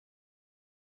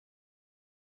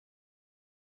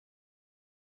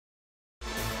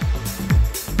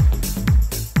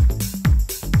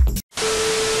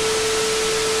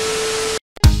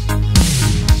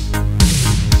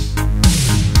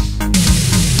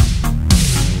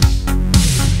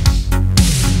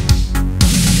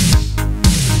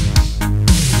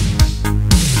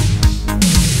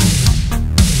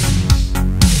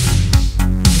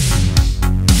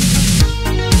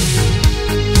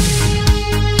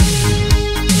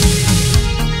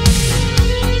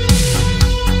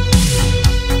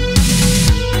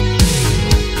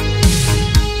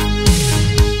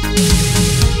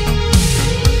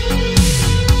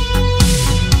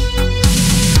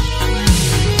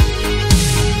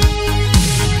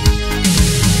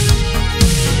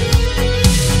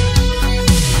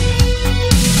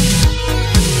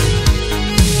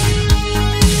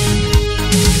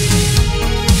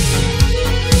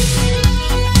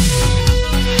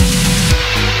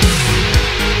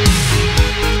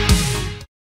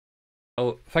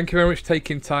Well, thank you very much for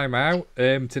taking time out.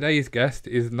 Today's guest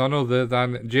is none other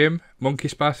than Jim,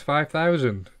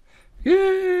 Monkeyspaz5000.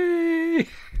 Yay!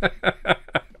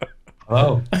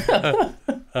 Hello.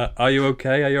 Are you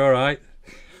okay? Are you alright?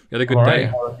 You had a good All day? right.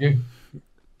 How are you?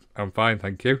 I'm fine,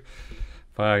 thank you.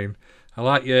 Fine. I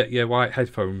like your white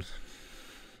headphones.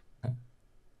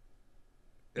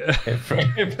 It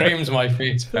frames my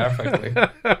face perfectly.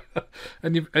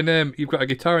 And you've got a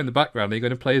guitar in the background. Are you going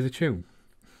to play as a tune,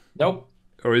 Nope.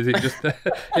 or is it just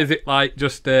is it like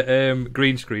just a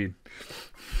green screen?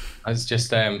 It's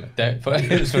just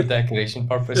it's for decoration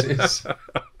purposes.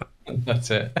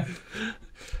 That's it.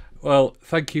 Well,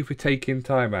 thank you for taking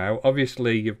time out.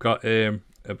 Obviously, you've got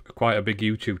quite a big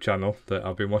YouTube channel that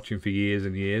I've been watching for years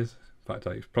and years. In fact,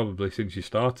 it's probably since you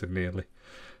started, nearly.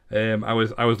 I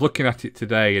was looking at it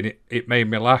today, and it made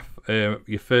me laugh.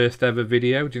 Your first ever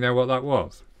video. Do you know what that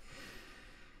was?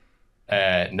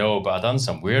 No, but I done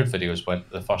some weird videos when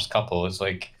the first couple. It's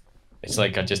like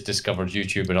I just discovered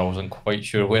YouTube and I wasn't quite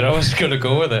sure where I was going to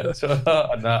go with it. So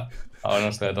and that,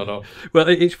 honestly, I don't know. Well,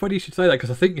 it's funny you should say that,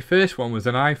 because I think your first one was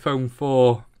an iPhone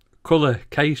 4 colour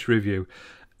case review,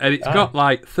 and it's got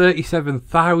like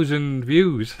 37,000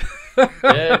 views.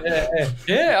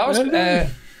 Yeah. I was.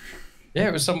 Yeah,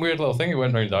 it was some weird little thing. It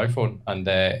went around the iPhone, and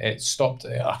it stopped.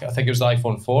 I think it was the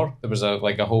iPhone 4. There was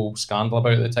a whole scandal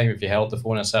about it at the time. If you held the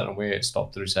phone a certain way, it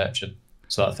stopped the reception.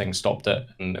 So that thing stopped it,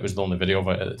 and it was the only video of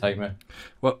it at the time. Yeah.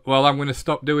 Well, I'm going to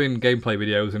stop doing gameplay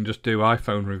videos and just do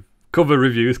iPhone cover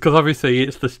reviews, because obviously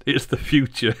it's the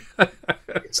future.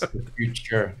 It's the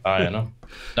future. I know.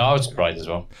 No, I was surprised as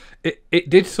well. It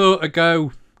did sort of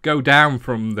go down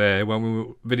from there when we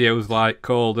were videos like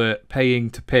called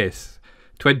Paying to Piss.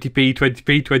 20p,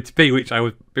 20p, 20p, which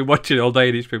I've been watching all day,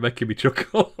 and it's been making me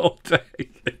chuckle all day.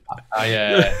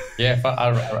 I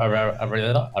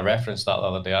referenced that the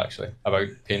other day, actually, about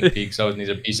paying p, because I was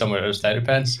needing a p somewhere. It was 30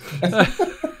 pence.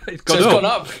 It's gone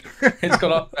up. It's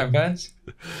gone up 10 pence.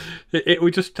 It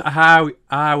was just how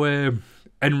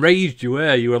enraged you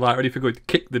were. You were like ready for going to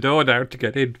kick the door down to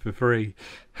get in for free.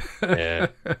 Yeah,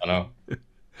 I know.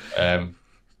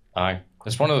 Aye.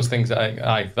 It's one of those things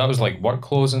that that was like work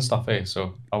clothes and stuff, eh?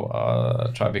 So I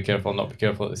try to be careful and not be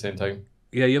careful at the same time.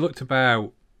 Yeah, you looked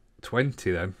about 20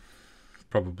 then,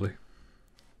 probably.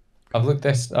 I've looked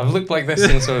like this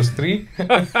since I was 3.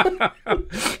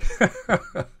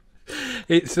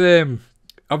 It's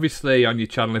obviously on your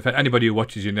channel. If anybody who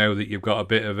watches you know that you've got a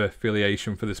bit of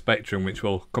affiliation for the Spectrum, which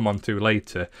we'll come on to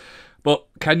later. But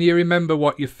can you remember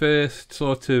what your first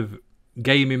sort of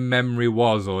gaming memory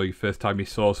was, or your first time you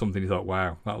saw something you thought,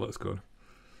 wow, that looks good?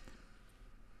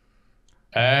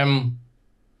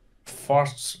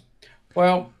 First,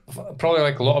 well, probably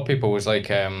like a lot of people was like,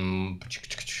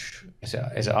 is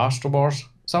it Astro Wars?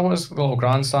 Is that what it's, the little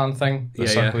grandstand thing? The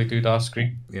circly doodah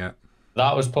screen? Yeah.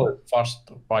 That was probably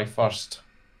my first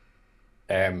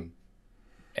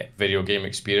video game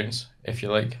experience, if you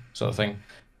like, sort of thing.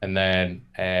 And then,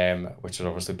 which was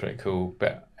obviously pretty cool.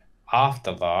 But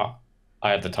after that, I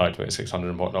had the Atari 2600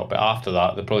 and whatnot. But after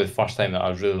that, probably the first time that I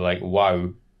was really like, wow,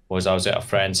 was I was at a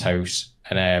friend's house.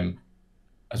 And it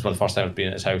was one of the first times I'd been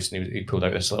at his house, and he pulled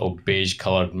out this little beige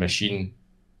coloured machine.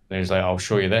 And he was like, I'll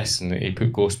show you this. And he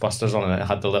put Ghostbusters on, and it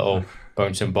had the little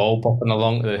bouncing ball popping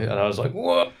along. And I was like,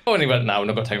 whoa. And he went, no, I've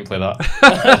not got time to play that.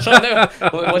 So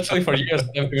I literally for years, I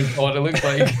never even thought what it looked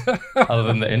like, other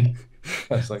than the end.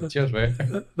 I was like, cheers, mate.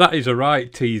 That is a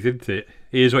right tease, isn't it?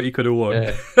 Here's what you could have won.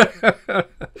 Yeah,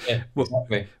 yeah,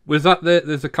 exactly. Was that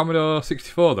there's a Commodore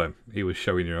 64 then he was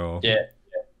showing you? Or...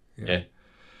 Yeah.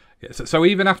 So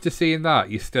even after seeing that,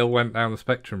 you still went down the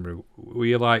Spectrum route? Were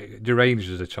you like deranged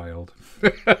as a child?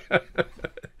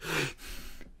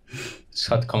 Just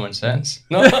had common sense.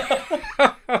 No.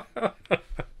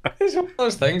 It's one of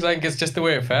those things. I think it's just the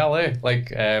way it fell, eh?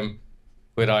 Like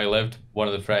where I lived, one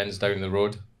of the friends down the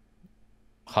road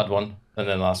had one, and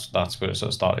then that's where it sort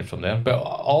of started from there. But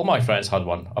all my friends had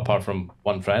one, apart from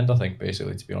one friend, I think,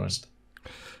 basically, to be honest.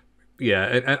 Yeah,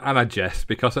 and I jest,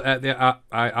 because I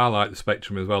like the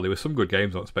Spectrum as well. There were some good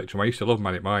games on Spectrum. I used to love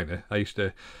Manic Miner. I've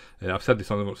said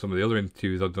this on some of the other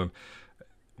interviews I've done.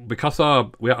 Because our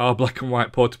black and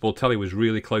white portable telly was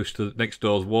really close to next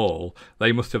door's wall,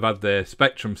 they must have had their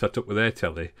Spectrum set up with their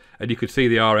telly, and you could see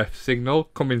the RF signal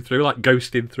coming through, like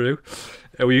ghosting through.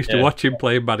 And we used to watch him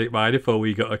playing Manic Miner before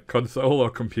we got a console or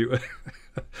computer.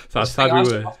 So that's how we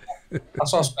were. I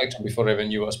saw Spectrum before I even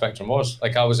knew what a Spectrum was.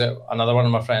 Like, I was at another one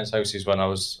of my friends' houses when I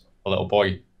was a little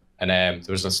boy, and there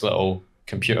was this little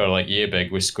computer like yay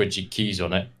big with squidgy keys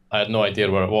on it. I had no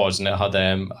idea where it was, and it had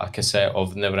a cassette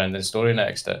of Never Ending Story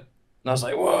next to it. And I was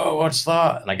like, whoa, what's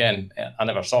that? And again, I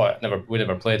never saw it. We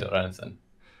never played it or anything.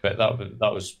 But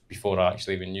that was before I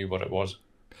actually even knew what it was.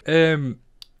 Were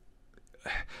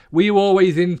you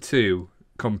always into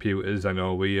computers, and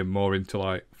or were you more into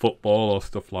like football or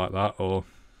stuff like that, or?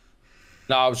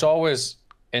 No, I was always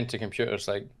into computers.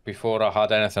 Like before I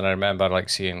had anything, I remember like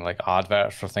seeing like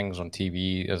adverts for things on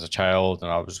TV as a child,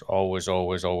 and I was always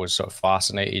sort of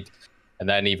fascinated. And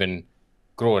then even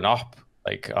growing up,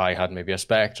 like I had maybe a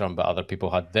Spectrum, but other people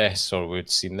had this, or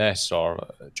we'd seen this, or do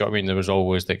you know what I mean? There was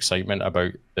always the excitement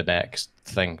about the next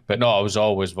thing. But no, I was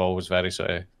always very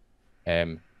sort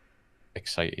of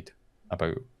excited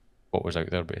about what was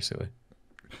out there, basically.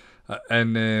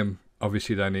 And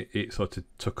obviously, then it sort of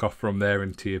took off from there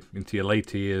into your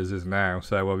later years as now.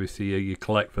 So obviously, you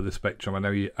collect for the Spectrum. I know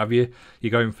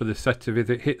you're going for the set of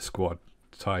Hit Squad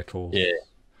titles.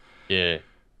 Yeah.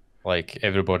 Like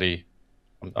everybody,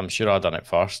 I'm sure I done it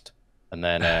first, and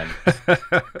then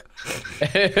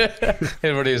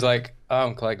everybody's like, oh,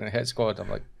 "I'm collecting Hit Squad." I'm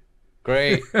like,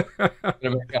 "Great, gonna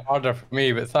make it harder for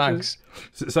me, but thanks."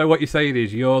 So what you're saying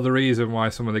is you're the reason why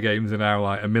some of the games are now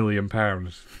like £1 million.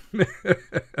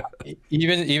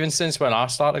 Even since when I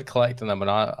started collecting them, and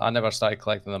I never started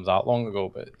collecting them that long ago,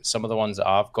 but some of the ones that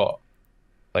I've got,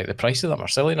 like the price of them are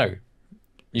silly now.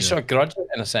 You sort of grudge it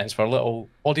in a sense for a little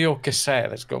audio cassette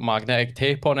that's got magnetic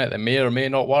tape on it that may or may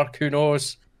not work. Who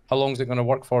knows? How long is it going to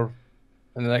work for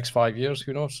in the next 5 years?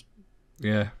 Who knows?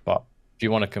 Yeah. But if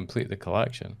you want to complete the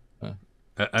collection.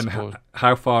 And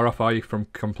how far off are you from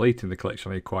completing the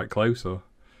collection? Are you quite close, or?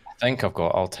 I think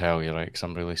I'll tell you, right, because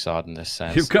I'm really sad in this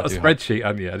sense. You've got a spreadsheet,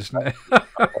 haven't you?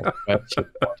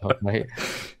 Right.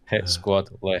 Hit Squad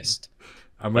list.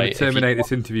 I'm going to terminate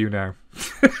this interview now.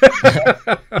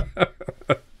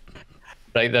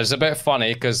 Right, there's a bit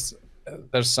funny because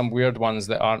there's some weird ones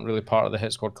that aren't really part of the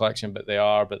Hit Squad collection, but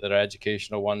they're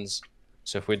educational ones.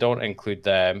 So if we don't include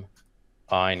them,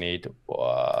 I need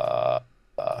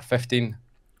 15.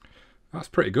 That's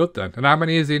pretty good then. And how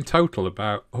many is in total?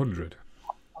 About 100?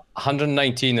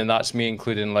 119, and that's me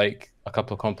including like a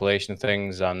couple of compilation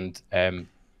things, and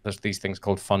there's these things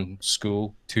called Fun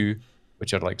School 2,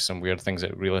 which are like some weird things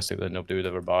that realistically nobody would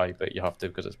ever buy, but you have to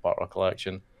because it's part of a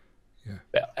collection. Yeah.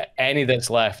 But any that's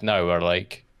left now are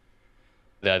like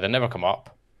they never come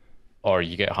up, or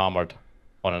you get hammered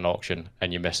on an auction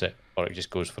and you miss it, or it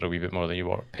just goes for a wee bit more than you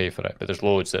want to pay for it. But there's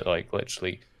loads that like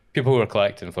literally people who are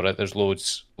collecting for it. There's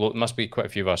loads. Must be quite a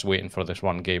few of us waiting for this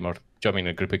one game, or do you know what I mean,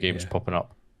 a group of games popping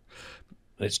up.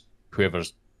 It's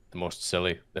whoever's the most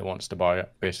silly that wants to buy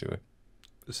it, basically.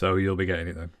 So you'll be getting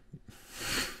it then.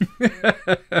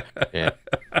 Yeah.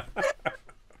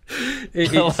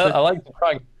 I like to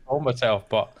try and control myself,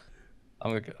 but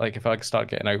I'm like, if I start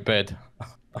getting out bed,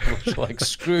 I'm just like,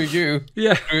 screw you.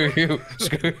 Yeah. Screw you.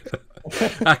 Screw.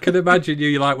 I can imagine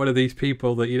you're like one of these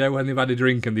people that, you know, when they've had a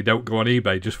drink and they don't go on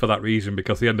eBay just for that reason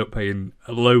because they end up paying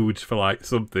loads for like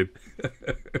something.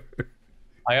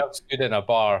 I have stood in a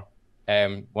bar.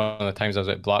 One of the times I was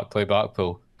at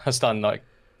Blackpool, I stand like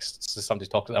somebody's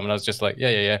talking to them, and I was just like,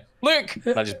 yeah. Look,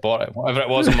 and I just bought it, whatever it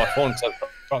was on my phone, so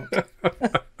trunk.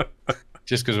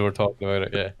 Just because we were talking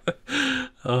about it, yeah.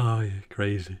 Oh, yeah,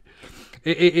 crazy.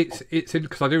 It's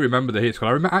because I do remember the Hit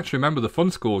Squad. I actually remember the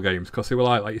Fun School games because they were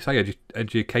like you say,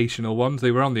 educational ones.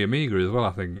 They were on the Amiga as well,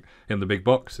 I think, in the big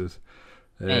boxes.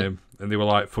 And they were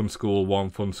like Fun School 1,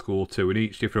 Fun School 2, and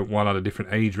each different one had a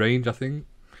different age range, I think.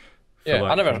 Yeah,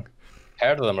 I never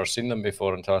heard of them or seen them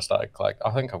before until I started collecting. I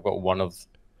think I've got one of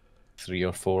 3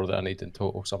 or 4 that I need in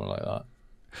total, something like that.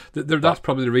 That's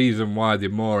probably the reason why they're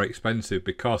more expensive,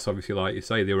 because obviously, like you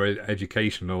say, they were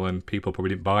educational and people probably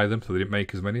didn't buy them, so they didn't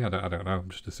make as many. I don't know. I'm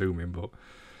just assuming, but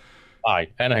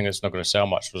anything that's not going to sell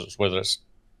much, whether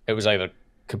it was either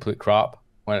complete crap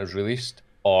when it was released,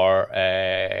 or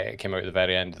it came out at the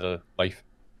very end of the life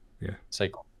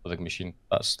cycle of the machine.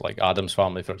 That's like Adam's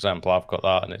Family, for example. I've got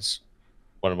that, and it's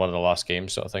one of the last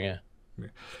games, sort of thing. Yeah.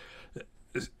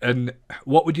 And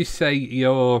what would you say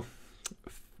your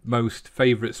most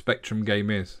favourite Spectrum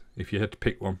game is, if you had to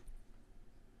pick one?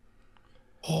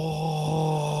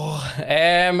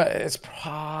 It's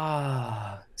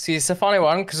see, it's a funny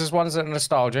one because there's ones that are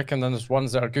nostalgic and then there's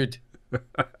ones that are good.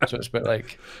 So it's a bit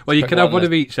like, well, you can have one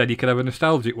of each. Then you can have a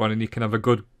nostalgic one and you can have a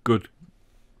good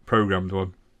programmed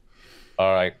one.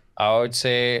 All right, I would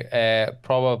say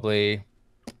probably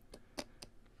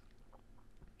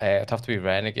it'd have to be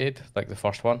Renegade, like the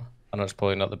first one. I know it's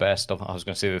probably not the best of. I was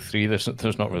going to say the 3.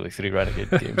 There's not really 3 Renegade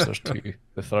games. There's 2.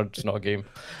 The third's not a game.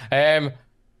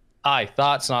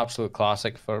 That's an absolute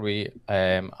classic for me.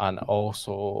 And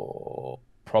also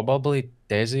probably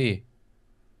Desi,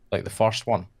 like the first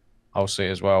one, I'll say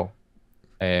as well.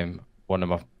 One of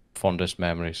my fondest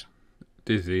memories.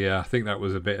 Dizzy, yeah, I think that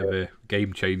was a bit of a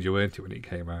game changer, weren't it, when it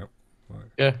came out?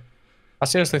 Like, Yeah. I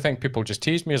seriously think people just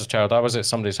teased me as a child. I was at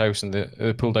somebody's house and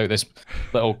they pulled out this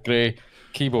little grey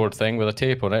keyboard thing with a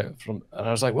tape on it and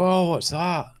I was like, whoa, what's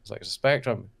that? It's like, it's a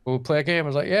Spectrum. We'll play a game. I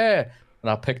was like, yeah.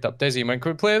 And I picked up Dizzy and went,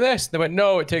 can we play this? They went,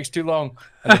 no, it takes too long.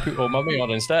 And they put Old Mummy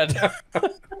on instead.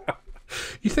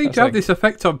 you seem to have this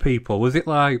effect on people. Was it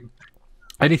like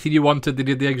anything you wanted, they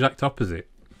did the exact opposite?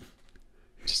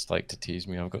 Just like to tease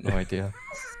me. I've got no idea.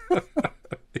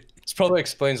 This probably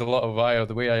explains a lot of why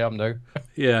the way I am now.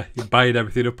 Yeah, you're buying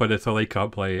everything up on it so they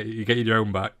can't play it. You get your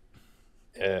own back.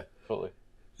 Yeah, totally.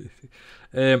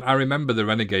 I remember the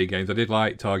Renegade games. I did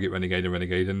like Target Renegade and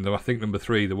Renegade, and I think number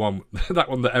 3, the one that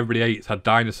one that everybody hates, had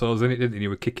dinosaurs in it, didn't it? You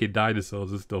were kicking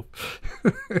dinosaurs and stuff.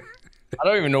 I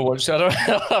don't even know what.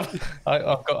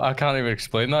 I can't even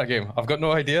explain that game. I've got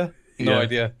no idea. No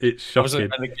idea. It's shocking. Was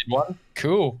it Renegade 1?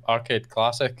 Cool. Arcade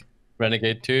classic.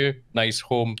 Renegade 2. Nice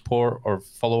home port or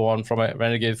follow on from it.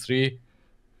 Renegade 3.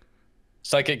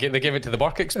 It's like they give it to the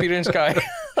work experience guy.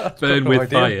 Burn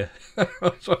with fire.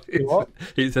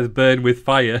 It says burn with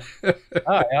fire.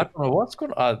 I don't know what's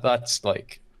going on. That's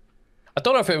like, I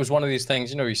don't know if it was one of these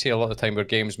things, you see a lot of the time where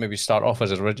games maybe start off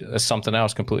as something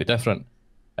else completely different.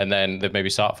 And then they've maybe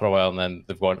sat for a while and then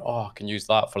they've gone, oh, I can use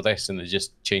that for this. And they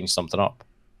just change something up.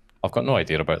 I've got no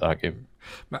idea about that game.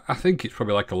 I think it's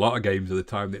probably like a lot of games at the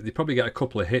time. They probably get a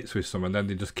couple of hits with some and then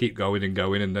they just keep going and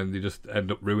going and then they just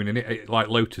end up ruining it. Like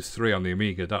Lotus 3 on the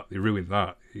Amiga, they ruined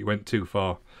that. It went too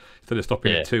far. Instead of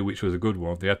stopping at 2, which was a good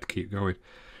one, they had to keep going.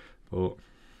 But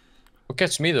what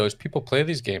gets me though is people play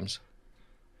these games.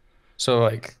 So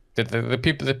like the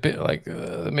people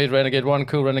that made Renegade 1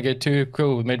 cool, Renegade 2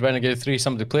 cool, made Renegade 3,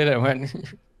 somebody played it and went,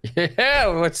 yeah,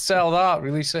 let's sell that,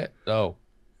 release it. No.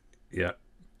 Yeah.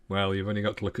 Well, you've only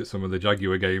got to look at some of the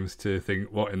Jaguar games to think,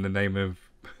 what in the name of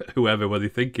whoever were they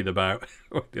thinking about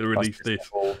when they released this?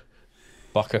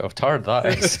 Bucket of turd, that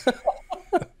is.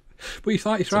 But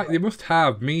it's right, they must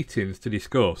have meetings to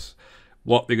discuss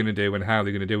what they're going to do and how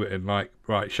they're going to do it and right,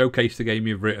 showcase the game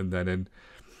you've written then. And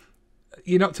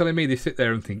you're not telling me they sit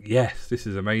there and think, yes, this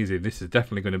is amazing, this is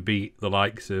definitely going to beat the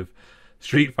likes of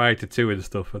Street Fighter 2 and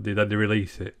stuff, and then they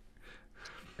release it.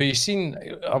 But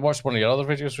I watched one of your other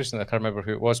videos recently, I can't remember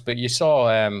who it was, but you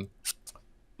saw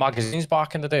magazines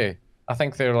back in the day. I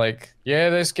think they're like, yeah,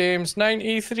 this game's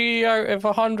 93 out of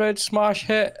 100, smash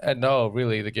hit. And no,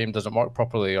 really, the game doesn't work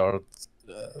properly, or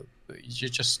you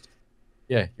just,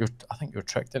 I think you're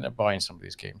tricked into buying some of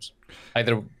these games.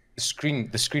 Either the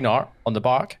screen art on the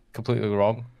back, completely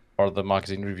wrong, or the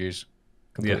magazine reviews,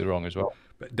 completely wrong as well.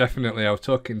 But definitely, I was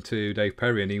talking to Dave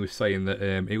Perry, and he was saying that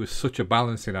it was such a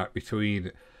balancing act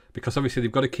between, because obviously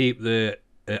they've got to keep the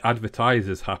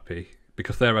advertisers happy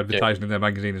because they're advertising in their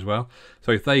magazine as well.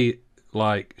 So if they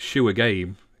shoe a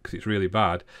game because it's really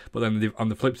bad, but then on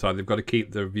the flip side they've got to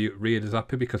keep the readers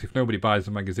happy because if nobody buys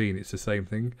the magazine, it's the same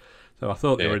thing. So I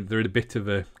thought they're in a bit of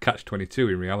a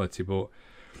catch-22 in reality, but.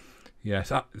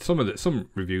 Yes, some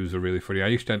reviews are really funny. I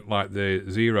used to like the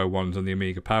Zero ones and the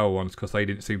Amiga Power ones because they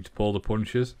didn't seem to pull the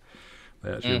punches.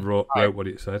 They actually wrote what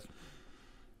it said.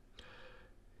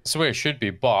 It's the way it should be,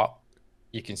 but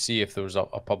you can see if there was a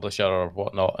publisher or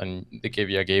whatnot and they give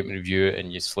you a game review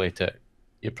and you slate it,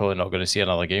 you're probably not going to see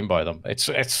another game by them.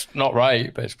 It's not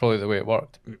right, but it's probably the way it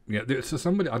worked. Yeah, so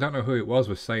somebody, I don't know who it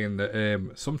was saying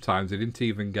that sometimes they didn't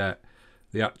even get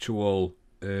the actual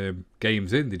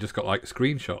games in, they just got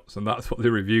screenshots, and that's what they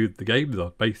reviewed the games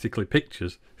on, basically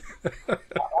pictures.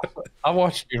 I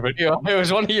watched your video. It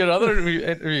was one of your other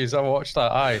interviews. I watched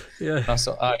that. That's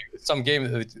some game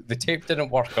that the tape didn't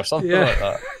work or something like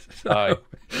that. I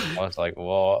was like,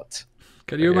 what?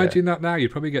 Can you imagine that now?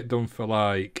 You'd probably get done for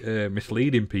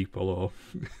misleading people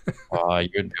or.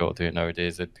 You'd be able to do it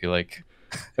nowadays. It'd be like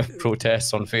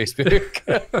protests on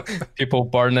Facebook, people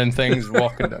burning things,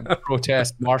 walking down,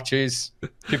 protest marches,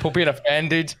 people being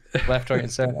offended left, right,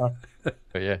 and centre.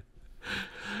 But yeah.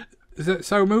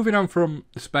 So moving on from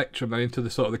the Spectrum then into the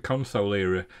sort of the console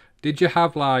era, did you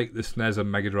have the SNES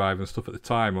and Mega Drive and stuff at the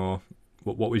time, or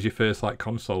what was your first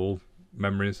console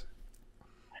memories?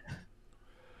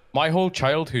 My whole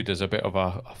childhood is a bit of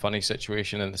a funny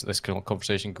situation, and this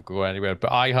conversation could go anywhere.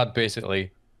 But I had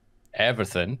basically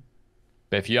everything.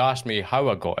 But if you ask me how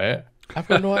I got it, I've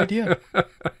got no idea.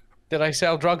 Did I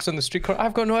sell drugs on the street corner?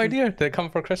 I've got no idea. Did it come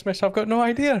for Christmas? I've got no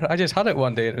idea. I just had it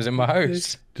one day and it was in my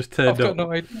house. Just turned up. I've got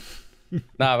no idea.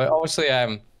 But obviously,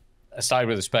 I started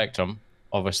with the Spectrum,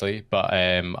 obviously, but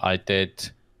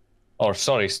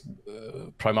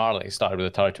primarily started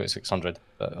with the Atari 2600.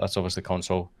 That's obviously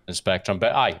console and Spectrum.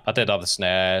 But I did have the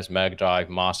SNES, Mega Drive,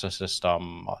 Master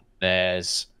System,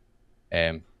 NES,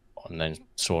 on and then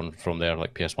so on from there,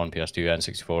 like PS1, PS2,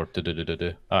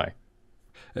 N64. Aye.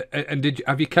 And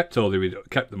have you kept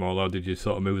them all, or did you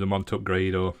sort of move them on to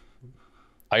upgrade, or?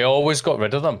 I always got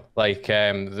rid of them. Like,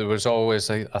 there was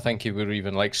always, I think you would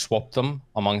even like swap them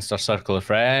amongst our circle of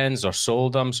friends or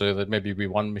sold them. So that maybe be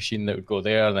one machine that would go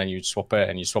there, and then you'd swap it,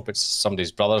 and you swap it to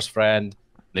somebody's brother's friend.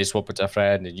 They swap it to a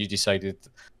friend, and you decided.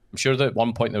 I'm sure that at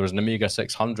one point there was an Amiga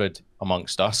 600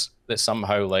 amongst us that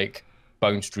somehow like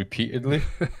bounced repeatedly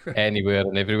anywhere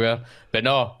and everywhere. But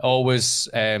no, always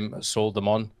sold them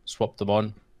on, swapped them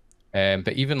on.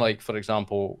 But even like, for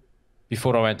example,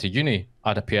 before I went to uni, I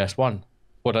had a PS1.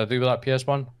 What did I do with that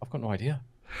PS1? I've got no idea.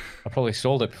 I probably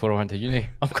sold it before I went to uni.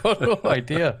 I've got no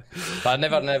idea. But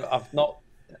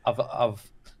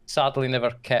I've sadly never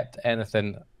kept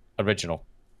anything original.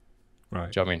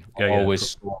 Right. Do you know what I mean? Yeah,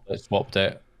 Always swapped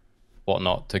it,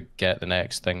 whatnot, to get the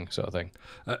next thing, sort of thing.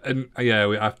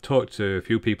 I've talked to a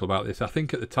few people about this. I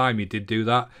think at the time you did do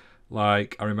that.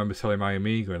 Like, I remember selling my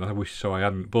Amiga, and I wish so I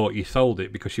hadn't. But you sold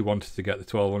it because you wanted to get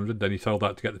the 1200. Then you sold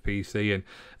that to get the PC, and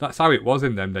that's how it was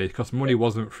in them days. Because money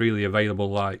wasn't freely available.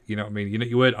 Like, you know what I mean?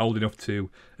 You weren't old enough to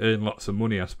earn lots of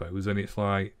money, I suppose. And it's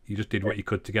like you just did what you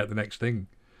could to get the next thing.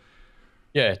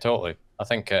 Yeah, totally. I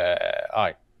think, you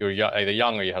were either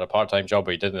young or you had a part-time job,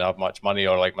 or you didn't have much money,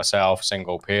 or like myself,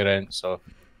 single parent. So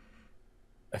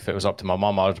if it was up to my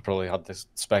mum, I'd probably had this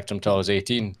Spectrum till I was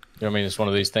 18. You know what I mean? It's one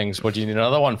of these things. What do you need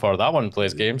another one for? That one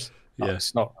plays games. Yeah. Oh,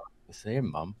 it's not the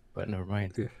same, mum, but never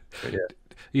mind. Yeah. But yeah.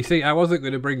 You see, I wasn't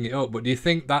going to bring it up, but do you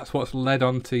think that's what's led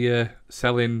on to you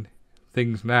selling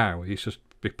things now? It's just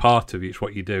a big part of it. It's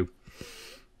what you do.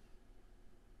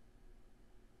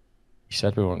 You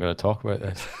said we weren't going to talk about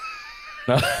this.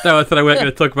 No, I said I weren't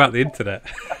going to talk about the internet.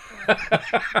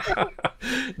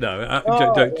 No,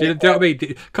 do you know what I mean?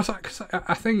 Because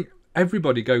I think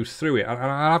everybody goes through it, and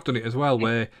I've done it as well,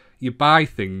 where you buy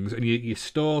things and you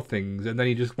store things, and then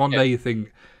you just one day you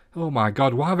think, oh my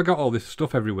God, why have I got all this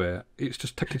stuff everywhere? It's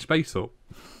just taking space up.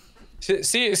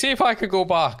 See if I could go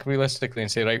back realistically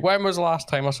and say, right, when was the last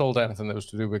time I sold anything that was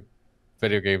to do with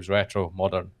video games, retro,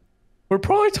 modern? We're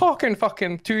probably talking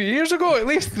fucking 2 years ago, at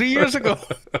least 3 years ago.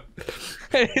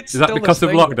 Is that because of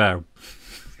lockdown?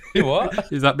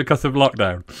 What? Is that because of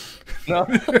lockdown? No.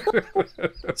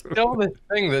 It's still the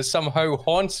thing that somehow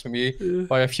haunts me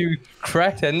by a few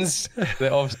cretins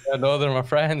that obviously I know they're my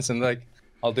friends, and like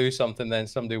I'll do something, then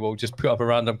somebody will just put up a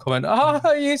random comment.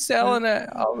 Are you selling it?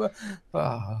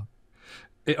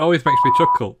 It always makes me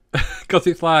chuckle because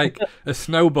it's like a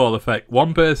snowball effect.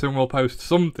 One person will post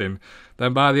something,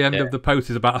 then by the end of the post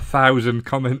is about 1,000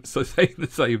 comments saying the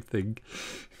same thing.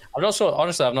 I've not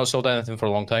sold anything for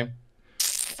a long time.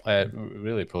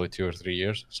 Really, probably 2 or 3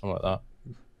 years, something like that.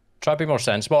 Try to be more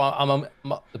sensible.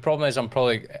 The problem is I'm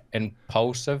probably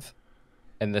impulsive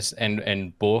in this,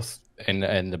 in both in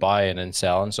the buying and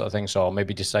selling sort of thing. So I'll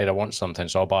maybe decide I want something,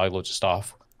 so I'll buy loads of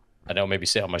stuff, and it'll maybe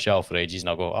sit on my shelf for ages, and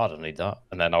I'll go, oh, I don't need that,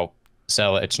 and then I'll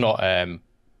sell it. It's not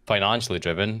financially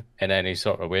driven in any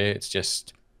sort of way. It's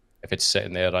just if it's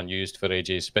sitting there unused for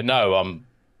ages. But now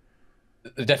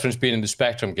the difference being in the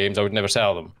Spectrum games, I would never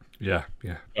sell them. Yeah.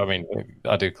 I mean,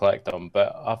 I do collect them,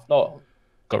 but I've not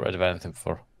got rid of anything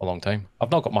for a long time.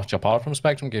 I've not got much apart from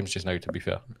Spectrum games just now, to be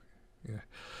fair. Yeah,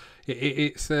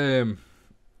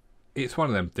 it's one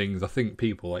of them things. I think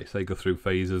people, like say, go through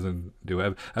phases and do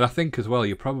whatever. And I think as well,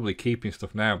 you're probably keeping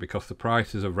stuff now because the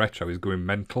prices of retro is going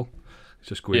mental. It's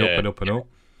just going up and up and up.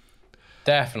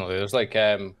 Definitely. There's like,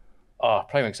 prime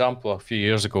example, a few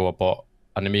years ago, I bought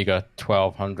an Amiga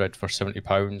 1200 for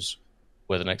 £70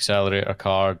 with an accelerator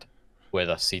card, with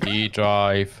a CD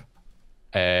drive,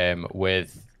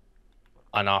 with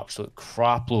an absolute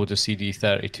crap load of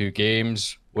CD32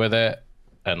 games with it.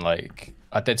 And like,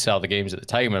 I did sell the games at the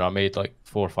time, and I made like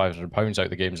 £400 or £500 out of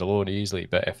the games alone easily.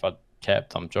 But if I'd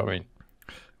kept them, do you know what I mean?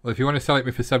 Well, if you want to sell it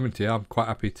me for 70, I'm quite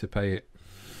happy to pay it.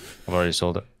 I've already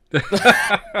sold it.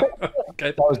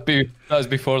 Okay. That was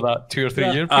before that 2 or 3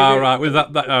 year period. Oh, right. Was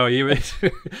that? Oh, you.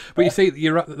 But you see,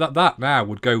 that now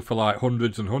would go for like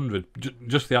hundreds and hundreds.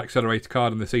 Just the accelerator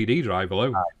card and the CD drive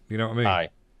alone. Aye. You know what I mean? Aye.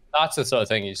 That's the sort of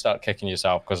thing you start kicking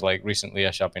yourself, because like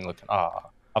recently-ish I've been looking.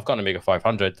 I've got an Amiga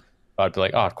 500. I'd be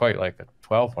like, I'd quite like a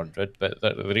 1200, but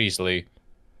they're easily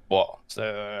 4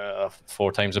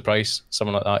 times the price,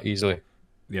 something like that, easily.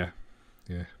 Yeah.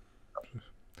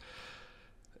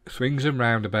 Swings and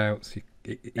roundabouts.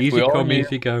 Easy come,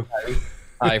 easy go.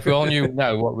 If we all knew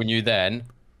now what we knew then,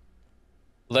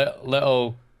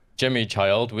 little Jimmy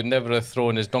Child would never have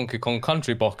thrown his Donkey Kong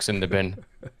Country box in the bin.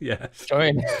 Yes. Do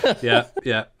you know what I mean?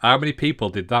 Yeah. How many people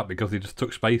did that because they just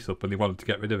took space up and they wanted to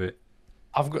get rid of it?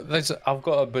 I've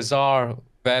got a bizarre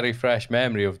very fresh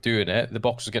memory of doing it. The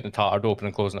box was getting tattered, open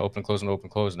and closing it, open and closing it, open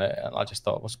and closing it, and I just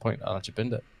thought, what's the point? And I just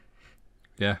binned it.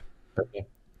 Yeah. But, yeah.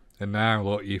 And now,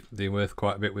 look, they're worth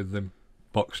quite a bit with them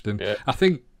boxed in. Yeah. I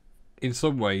think, in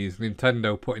some ways,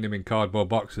 Nintendo putting them in cardboard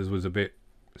boxes was a bit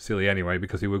silly anyway,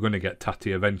 because they were going to get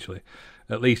tatty eventually.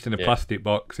 At least in a plastic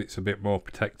box, it's a bit more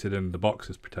protected, and the box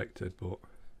is protected. But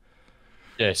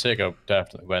yeah, Sega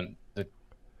definitely went the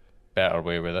better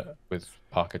way with it, with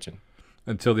packaging.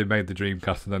 Until they made the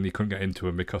Dreamcast, and then you couldn't get into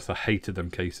them because I hated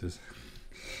them cases.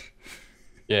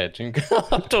 Yeah, I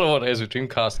don't know what it is with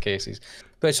Dreamcast cases,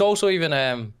 but it's also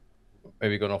even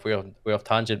maybe going way off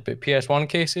tangent, but PS1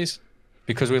 cases,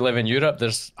 because we live in Europe.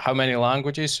 There's how many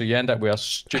languages, so you end up with a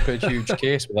stupid huge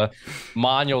case with a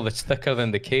manual that's thicker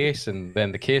than the case, and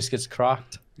then the case gets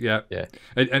cracked. Yeah, yeah,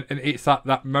 and it's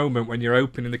that moment when you're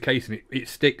opening the case and it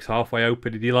sticks halfway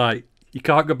open, and you're like, you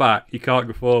can't go back, you can't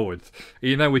go forwards.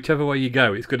 You know, whichever way you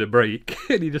go, it's going to break,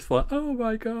 and you're just like, oh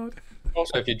my god.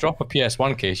 Also, if you drop a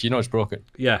PS1 case, you know it's broken.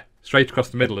 Yeah, straight across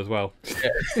the middle as well. Yeah,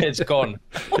 it's gone.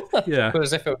 Yeah.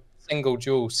 Whereas if it was a single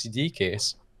dual CD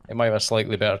case, it might have a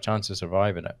slightly better chance of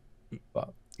surviving it.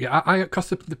 But yeah, because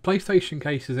the PlayStation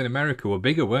cases in America were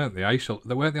bigger, weren't they?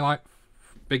 Weren't they like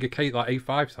bigger case, like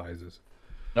A5 sizes?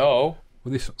 no.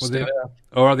 Were they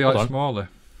or are they like smaller?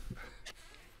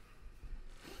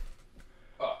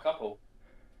 Got a couple.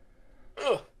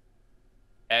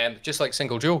 Just like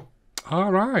single dual.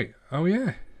 All right. Oh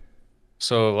yeah.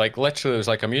 So like literally, it was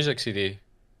like a music CD. Do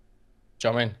you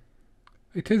know what I mean?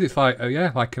 It is. It's like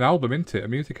like an album, isn't it? A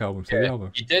music album, CD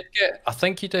album. You did get. I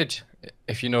think you did.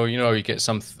 If you know, you get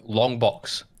some long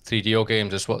box 3DO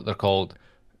games. Is what they're called.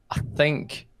 I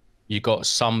think you got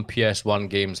some PS1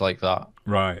 games like that.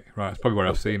 Right. That's probably where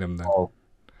I've seen them then.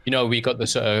 You know, we got the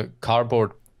sort of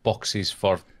cardboard boxes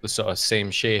for the sort of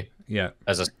same shape. Yeah.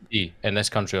 As a CD in this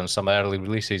country on some early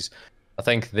releases. I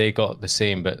think they got the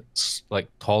same, but like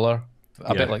taller,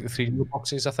 a bit like the 3D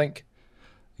boxes. I think.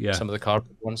 Yeah. Some of the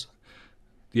cardboard ones.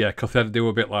 Yeah, because they were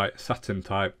a bit like Saturn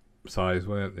type size,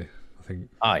 weren't they? I think.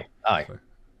 Aye. So.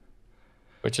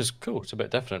 Which is cool. It's a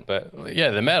bit different, but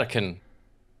yeah, the American,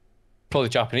 probably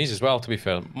Japanese as well. To be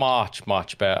fair, much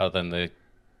better than the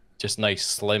just nice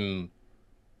slim,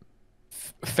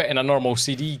 fit in a normal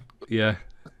CD. Yeah.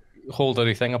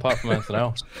 Holdery thing apart from anything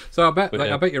else. So I bet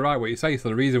you're right what you say. So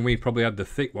the reason we probably had the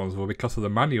thick ones were because of the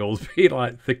manuals being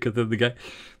like thicker than the thing.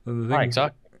 Right,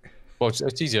 exactly. Well,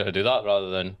 it's easier to do that rather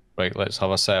than right. Let's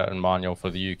have a certain manual for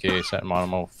the UK, certain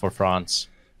manual for France.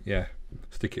 Yeah,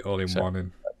 stick it all in one,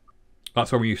 and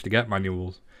that's when we used to get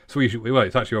manuals. So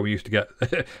it's actually when we used to get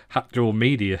actual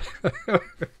media,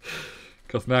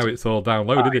 because now it's all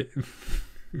downloaded. It.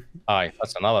 Aye,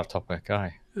 that's another topic.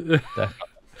 Aye, definitely.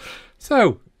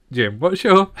 So, Jim, what's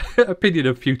your opinion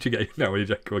of future games? No, we'll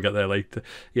get there later.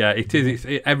 Yeah, it is.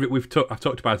 I've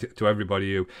talked about it to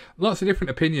everybody. Lots of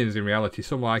different opinions in reality.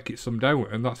 Some like it, some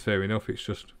don't, and that's fair enough. It's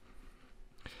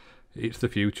the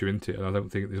future, isn't it? And I don't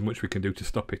think there's much we can do to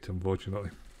stop it,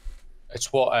 unfortunately.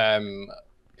 It's what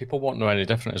people won't know any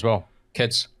different as well.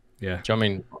 Kids. Yeah. Do you know what I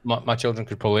mean? My children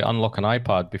could probably unlock an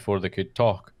iPad before they could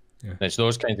talk. Yeah. And it's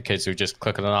those kind of kids who just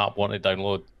click on an app, want to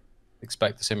download,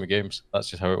 expect the same with games. That's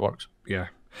just how it works. Yeah.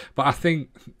 But I think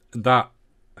that,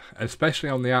 especially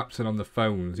on the apps and on the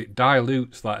phones, it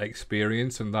dilutes that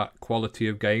experience and that quality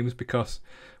of games, because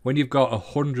when you've got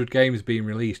 100 games being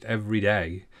released every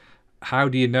day, how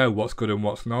do you know what's good and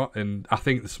what's not? And I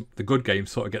think the good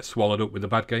games sort of get swallowed up with the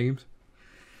bad games.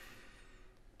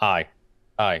 Aye.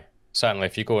 Certainly,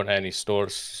 if you go into any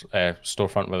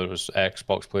storefront, whether it was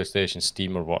Xbox, PlayStation,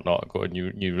 Steam, or whatnot, go to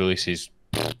new releases.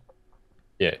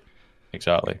 Yeah,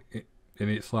 exactly. And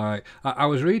it's like, I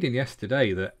was reading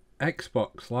yesterday that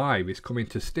Xbox Live is coming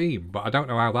to Steam, but I don't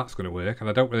know how that's going to work, and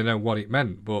I don't really know what it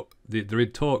meant, but they're in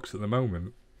talks at the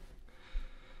moment.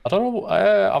 I don't know.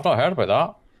 I've not heard about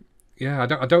that. Yeah,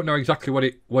 I don't know exactly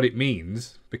what it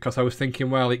means, because I was thinking,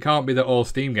 well, it can't be that all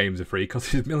Steam games are free,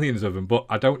 because there's millions of them, but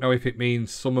I don't know if it means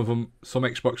some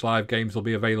Xbox Live games will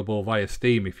be available via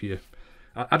Steam if you...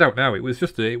 I don't know. It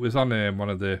was on one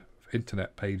of the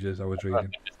internet pages I was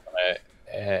reading.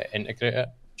 Integrate it.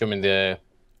 Do you mean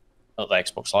not the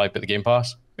Xbox Live, but the Game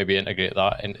Pass? Maybe integrate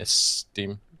that into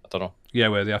Steam. I don't know. Yeah,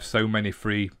 where they have so many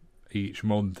free each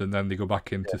month, and then they go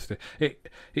back into Steam.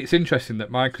 It's interesting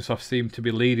that Microsoft seemed to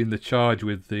be leading the charge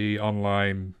with the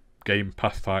online Game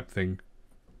Pass type thing.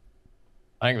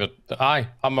 I think that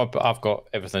I've got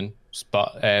everything,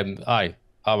 but I'm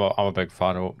a big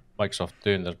fan of what Microsoft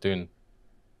doing. They're doing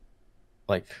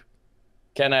like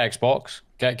get an Xbox,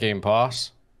 get Game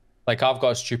Pass. Like, I've got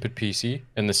a stupid PC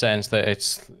in the sense that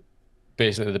it's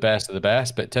basically the best of the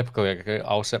best. But typically,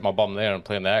 I'll sit my bum there and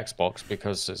play on the Xbox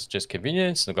because it's just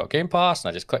convenience. And I've got Game Pass, and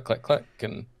I just click, click, click,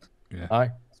 and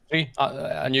it's free.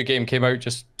 A new game came out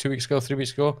just 2 weeks ago, 3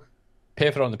 weeks ago. Pay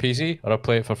for it on the PC, or I'll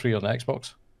play it for free on the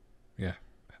Xbox. Yeah.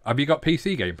 Have you got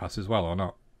PC Game Pass as well, or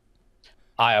not?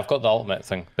 I've got the Ultimate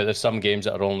thing, but there's some games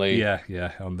that are only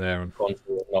on there, and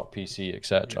console, not PC,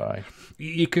 etc.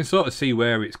 You can sort of see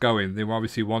where it's going. They're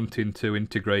obviously wanting to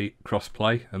integrate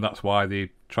cross-play, and that's why they're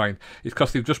trying. It's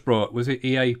because they've just brought, was it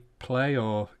EA Play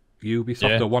or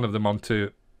Ubisoft or one of them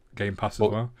onto Game Pass as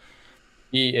well?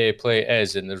 EA Play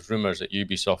is, and there's rumours that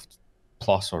Ubisoft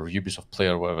Plus or Ubisoft Play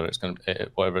or whatever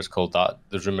it's called, that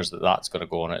there's rumours that that's going to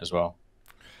go on it as well.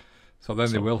 So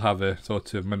then they will have a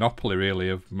sort of monopoly, really,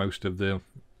 of most of the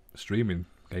streaming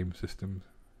game systems.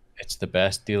 It's the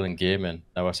best deal in gaming.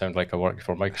 Now I sound like I work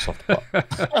for Microsoft. But...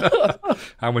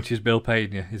 How much is Bill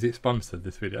paying you? Is it sponsored,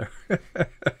 this video?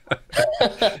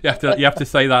 you have to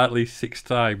say that at least 6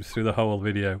 times through the whole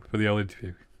video for the whole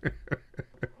interview.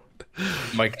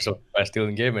 Microsoft best deal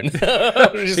in gaming.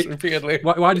 Just repeatedly.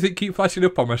 Why does it keep flashing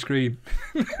up on my screen?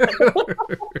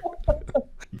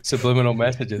 Subliminal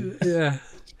messages. Yeah.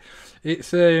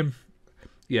 It's it's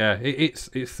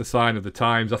the sign of the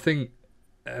times. I think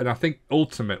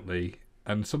ultimately,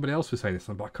 and somebody else was saying this,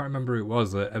 but I can't remember who it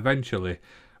was, that eventually,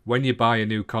 when you buy a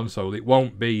new console, it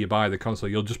won't be you buy the console,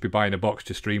 you'll just be buying a box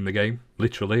to stream the game,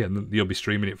 literally, and you'll be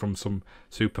streaming it from some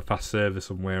super fast server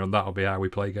somewhere, and that'll be how we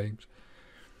play games.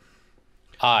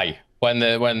 Aye, when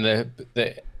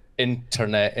the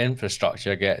internet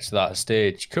infrastructure gets to that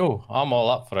stage, cool, I'm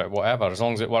all up for it, whatever, as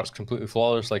long as it works completely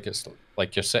flawless, like it's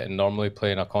like you're sitting normally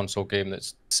playing a console game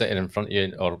that's sitting in front of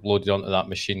you or loaded onto that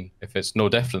machine. If it's no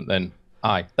different, then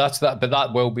aye, that's that. But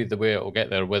that will be the way it will get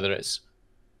there. Whether it's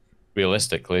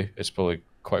realistically, it's probably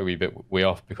quite a wee bit way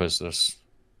off because there's,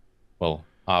 well,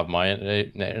 I have my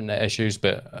internet issues,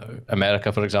 but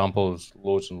America, for example, there's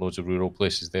loads and loads of rural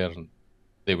places there, and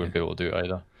they wouldn't be able to do it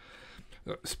either.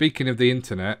 Speaking of the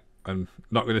internet, I'm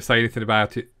not going to say anything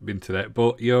about it, internet,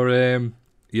 but you've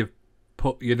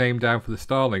put your name down for the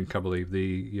Starlink, I believe,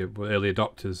 your early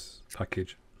adopters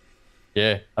package.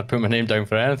 Yeah, I'd put my name down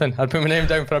for anything. I'd put my name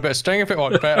down for a bit of string if it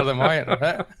worked better than my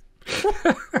internet.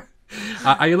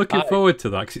 Are you looking forward to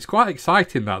that? Because it's quite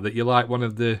exciting that you're like one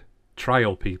of the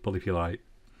trial people, if you like.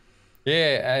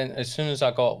 Yeah, and as soon as I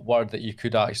got word that you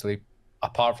could actually,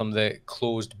 apart from the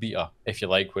closed beta, if you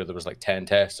like, where there was like 10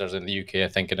 testers in the UK, I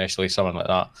think initially, something like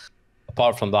that.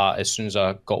 Apart from that, as soon as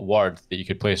I got word that you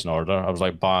could place an order, I was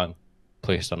like, bang,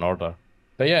 placed an order.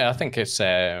 But yeah, I think it's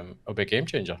a big game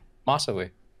changer, massively.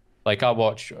 Like, I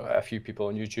watch a few people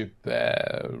on YouTube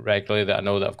regularly that I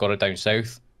know that have got it down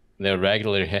south. And they're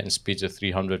regularly hitting speeds of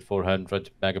 300, 400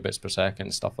 megabits per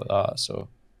second, stuff like that. So,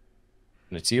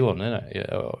 and it's Elon, isn't it?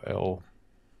 It'll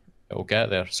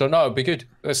get there. So no, it'll be good.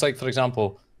 It's like, for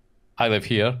example, I live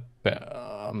here, but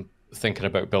I'm thinking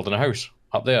about building a house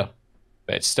up there.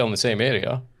 But it's still in the same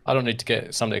area. I don't need to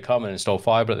get somebody to come and install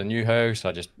fibre at the new house.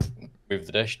 I just move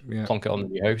the dish, plonk it on the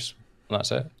new house, and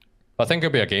that's it. I think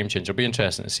it'll be a game changer. It'll be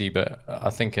interesting to see, but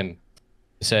I think they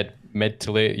said mid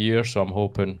to late year, so I'm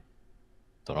hoping,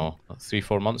 I don't know,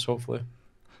 3-4 months hopefully.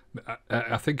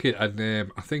 I think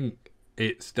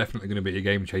it's definitely going to be a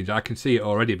game changer. I can see it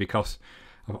already because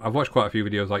I've watched quite a few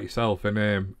videos like yourself,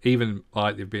 and even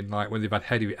like they've been like when they've had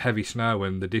heavy snow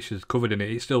and the dish is covered in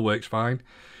it, it still works fine.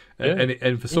 Yeah.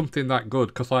 And for something that good,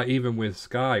 because like even with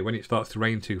Sky, when it starts to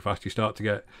rain too fast, you start to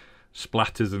get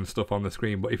splatters and stuff on the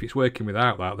screen. But if it's working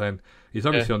without that, then he's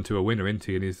obviously onto a winner, isn't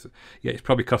he? And it's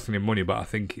probably costing him money, but I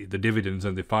think the dividends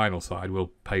on the final side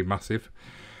will pay massive.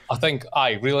 I think,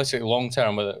 realistically, long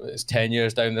term, it's 10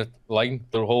 years down the line,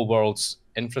 the whole world's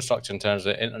infrastructure in terms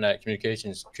of internet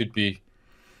communications could be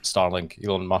Starlink,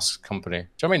 Elon Musk's company. Do you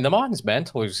know what I mean? The man's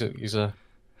mental. He's a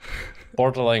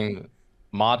borderline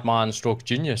madman stroke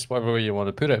genius, whatever way you want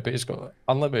to put it, but he's got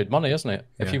unlimited money, isn't it?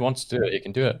 If he wants to do it, he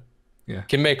can do it. Yeah.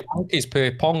 Can make monkeys play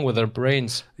Pong with their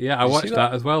brains. Yeah, I watched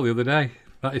that as well the other day.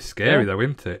 That is scary though,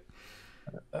 isn't it?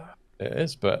 It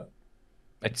is, but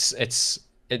it's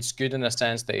good in the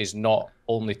sense that he's not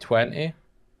only 20.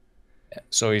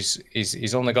 So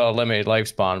he's only got a limited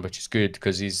lifespan, which is good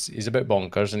because he's a bit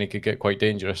bonkers and he could get quite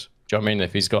dangerous. Do you know what I mean?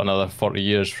 If he's got another 40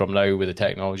 years from now with the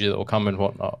technology that will come and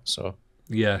whatnot. So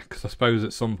yeah, because I suppose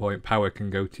at some point power can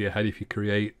go to your head if you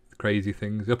create crazy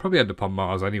things. You'll probably end up on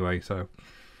Mars anyway, so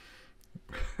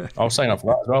I'll sign up for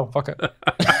that as well. Fuck it.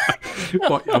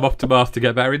 What, I'm off to Mars to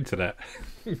get better internet.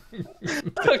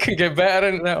 I can get better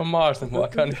internet on Mars than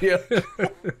what I can here.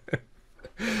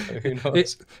 Who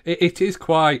knows? It is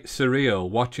quite surreal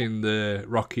watching the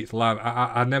rockets land.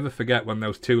 I never forget when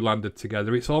those two landed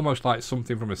together. It's almost like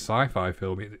something from a sci-fi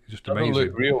film. It's just Doesn't amazing.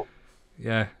 look real.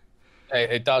 Yeah.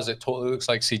 It does. It totally looks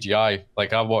like CGI.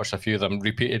 Like I've watched a few of them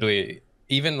repeatedly.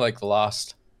 Even like the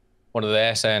last one of the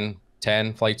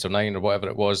SN10 flights or 9 or whatever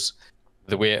it was,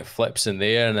 the way it flips in the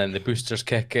air and then the boosters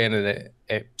kick in and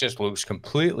it just looks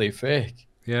completely fake.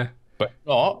 Yeah. But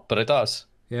not. But it does.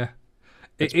 Yeah.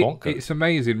 It's bonkers. It's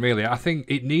amazing, really. I think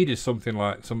it needed something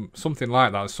like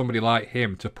that, somebody like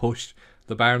him to push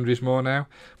the boundaries more now,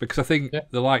 because I think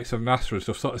the likes of NASA and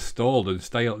stuff sort of stalled and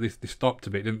they stopped a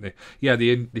bit, didn't they? Yeah,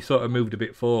 they sort of moved a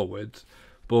bit forwards,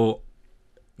 but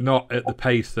not at the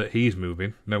pace that he's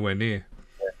moving. Nowhere near.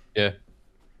 Yeah.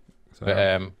 So,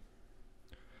 but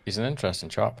he's an interesting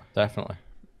chap, definitely.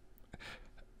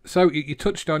 So you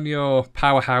touched on your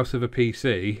powerhouse of a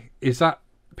PC. Is that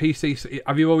PC?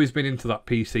 Have you always been into that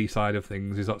PC side of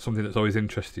things? Is that something that's always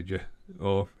interested you,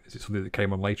 or is it something that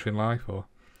came on later in life? Or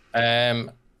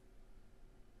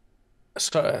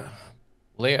sort of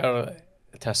later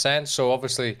to a sense. So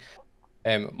obviously,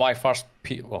 my first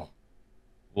well,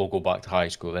 we'll go back to high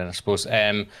school then, I suppose.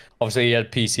 Obviously you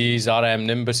had PCs, RM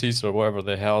Nimbuses or whatever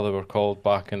the hell they were called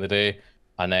back in the day,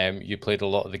 and you played a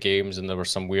lot of the games, and there were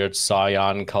some weird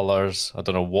cyan colors. I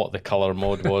don't know what the color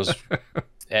mode was.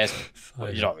 You know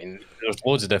what I mean? There's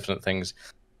loads of different things.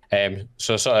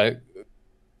 So I sort of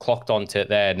clocked onto it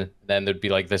then. Then there'd be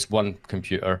like this one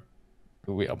computer.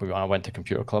 I went to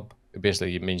computer club. It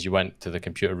basically means you went to the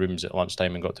computer rooms at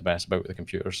lunchtime and got to mess about with the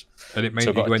computers. And it meant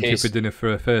you went in for dinner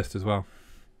first as well.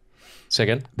 Say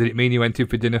again? Did it mean you went in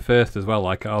for dinner first as well,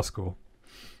 like at our school?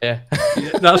 Yeah.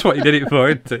 That's what you did it for,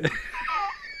 isn't it?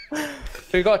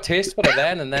 So you got a taste for it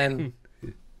then, and then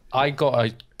I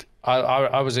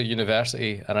was at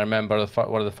university, and I remember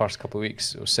one of the first couple of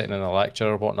weeks, I was sitting in a lecture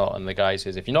or whatnot, and the guy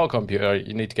says, if you're not a computer,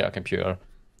 you need to get a computer.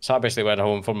 So I basically went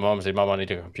home from my mum and said, Mum, I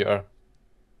need a computer.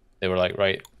 They were like,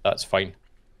 right, that's fine.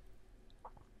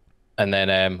 And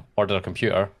then ordered a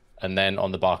computer, and then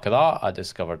on the back of that, I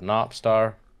discovered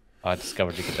Napster. I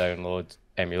discovered you could download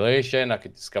emulation. I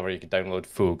could discover you could download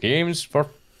full games for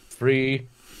free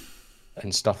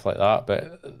and stuff like that.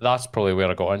 But that's probably where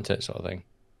I got into it, sort of thing.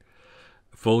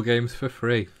 Full games for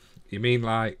free? You mean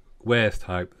like Wares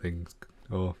type things,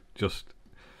 or just?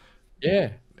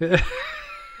 Yeah.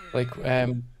 Like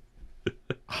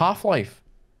Half-Life.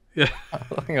 Yeah.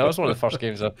 I think that was one of the first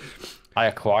games I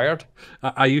acquired.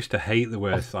 I used to hate the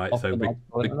Wares sites though,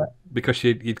 because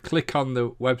you'd click on the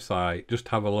website, just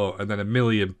have a look, and then a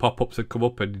million pop-ups would come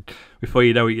up, and before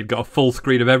you know it, you'd got a full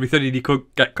screen of everything, and you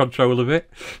couldn't get control of it.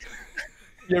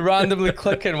 You're randomly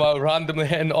clicking while randomly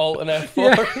hitting Alt and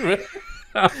F4.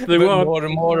 Yeah. More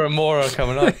and more and more are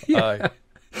coming up. Yeah.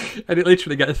 And it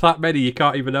literally gets that many, you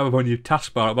can't even have them on your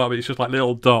taskbar at the moment. It's just like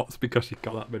little dots because you've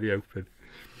got that many open.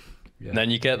 Yeah. And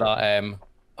then you get that,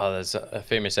 there's a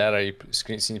famous error, you've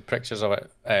seen pictures of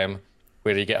it,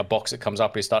 where you get a box that comes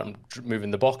up, you start moving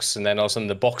the box, and then all of a sudden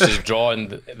the box is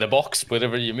drawing the box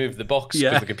wherever you move the box,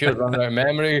 because the computer's running out of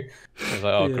memory. I was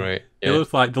like, oh, great. Yeah. It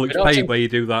looks like Deluxe Paint where you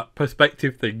do that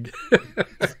perspective thing.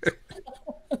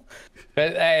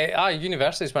 But at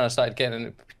university is when I started getting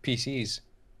into PCs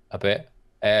a bit.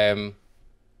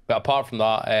 But apart from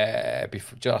that, I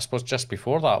suppose just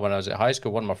before that, when I was at high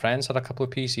school, one of my friends had a couple of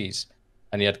PCs,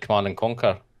 and he had Command and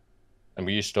Conquer, and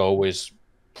we used to always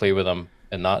play with them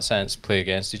in that sense, play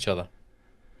against each other.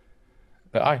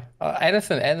 But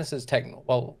anything's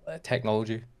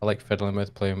technology. I like fiddling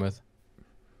with, playing with.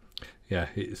 Yeah,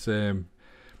 it's PCs.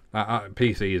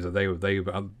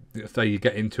 They say you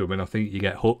get into them, and I think you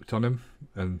get hooked on them,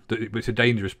 and it's a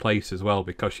dangerous place as well,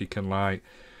 because you can like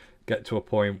get to a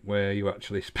point where you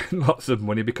actually spend lots of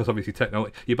money, because obviously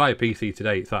technology. You buy a PC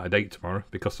today, it's out of date tomorrow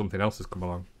because something else has come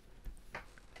along.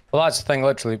 Well, that's the thing.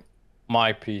 Literally,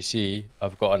 my PC,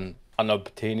 I've got an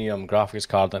Obtainium graphics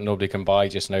card that nobody can buy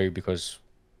just now, because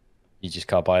you just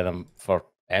can't buy them for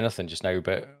anything just now.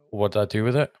 But what do I do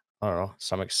with it? I don't know.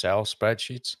 Some Excel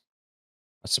spreadsheets.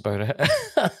 That's about it.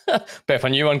 But if a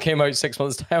new one came out 6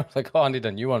 months' time, I'm like, oh, I need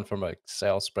a new one for my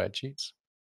Excel spreadsheets.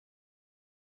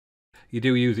 You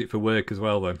do use it for work as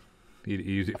well, then? You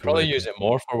use it for probably work. Use it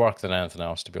more for work than anything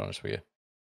else, to be honest with you.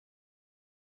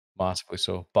 Massively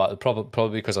so. But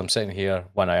probably because I'm sitting here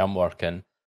when I am working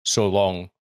so long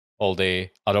all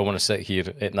day, I don't want to sit here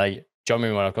at night. Do you know what I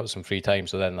mean? When I've got some free time,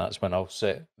 so then that's when I'll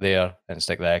sit there and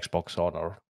stick the Xbox on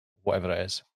or whatever it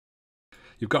is.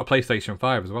 You've got a PlayStation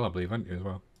 5 as well, I believe, haven't you, as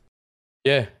well?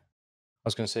 Yeah. I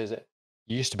was going to say,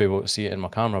 you used to be able to see it in my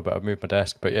camera, but I've moved my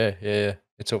desk. But yeah,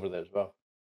 it's over there as well.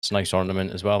 It's a nice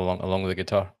ornament as well, along with the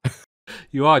guitar.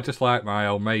 You are just like my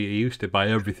old mate. He used to buy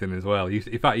everything as well.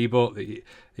 In fact,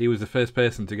 he was the first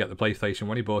person to get the PlayStation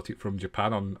when he bought it from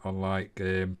Japan on like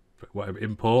whatever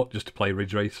import just to play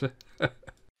Ridge Racer.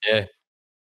 Yeah.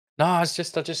 No, I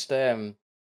just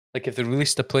like if they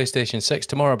released a PlayStation 6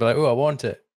 tomorrow, I'd be like, oh, I want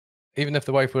it. Even if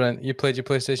the wife went, you played your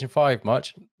PlayStation 5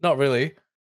 much? Not really,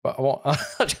 but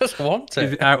I just want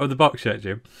Is it. it out of the box yet,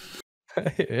 Jim?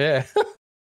 Yeah,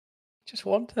 just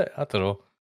want it. I don't know.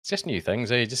 It's just new things.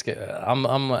 You just get. I'm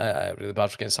really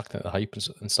bad for getting sucked into the hype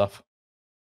and stuff.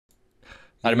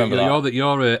 I remember that.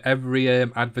 You're every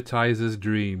advertiser's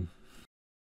dream.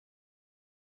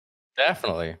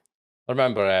 Definitely. I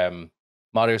remember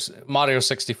Mario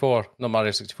 64, not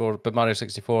Mario 64, but Mario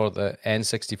 64, the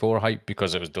N64 hype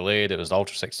because it was delayed. It was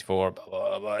Ultra 64. Blah,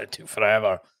 blah, blah, it took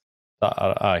forever.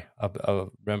 I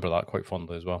remember that quite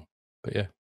fondly as well. But yeah.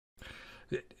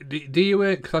 Do you?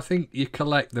 Because I think you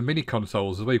collect the mini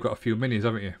consoles as well. You've got a few minis,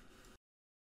 haven't you?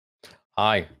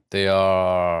 Aye, they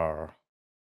are.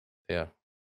 Yeah,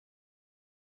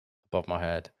 above my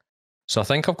head. So I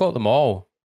think I've got them all.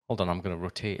 Hold on, I'm going to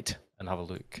rotate and have a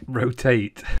look.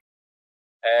 Rotate.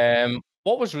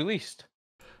 What was released?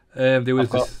 There was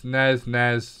the SNES,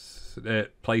 NES,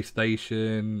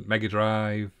 PlayStation, Mega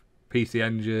Drive, PC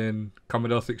Engine,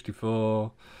 Commodore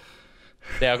 64.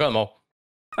 Yeah, I got them all.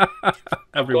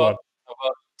 Everyone. I've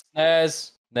got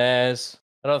NES, NES.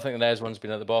 I don't think the NES one's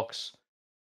been at the box.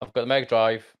 I've got the Mega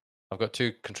Drive. I've got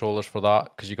 2 controllers for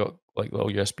that because you got like little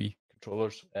USB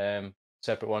controllers,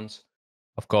 separate ones.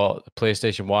 I've got the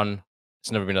PlayStation 1.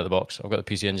 It's never been out of the box. I've got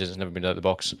the PC Engine. It's never been out of the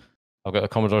box. I've got the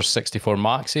Commodore 64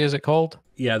 Maxi, is it called?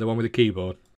 Yeah, the one with the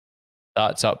keyboard.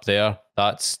 That's up there.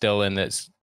 That's still in its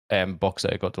box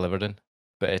that it got delivered in,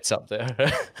 but it's up there.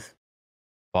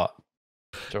 But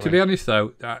to be honest,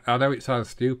 though, I know it sounds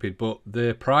stupid, but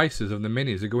the prices of the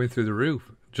minis are going through the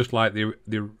roof, just like the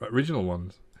original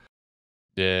ones.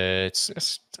 Yeah,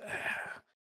 it's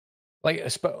like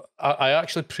I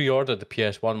actually pre-ordered the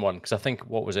PS1 one because I think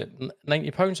what was it, £90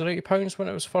 or £80 when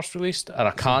it was first released, and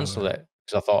I cancelled it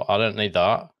because I thought I didn't need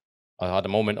that. I had a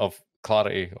moment of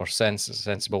clarity or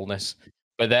sensibleness,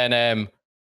 but then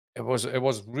it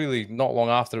was really not long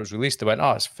after it was released. They went,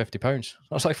 "Oh, it's £50."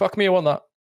 I was like, "Fuck me, I want that."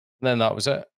 And then that was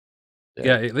it.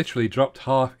 Yeah, it literally dropped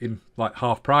half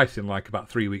price in like about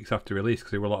 3 weeks after release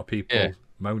because there were a lot of people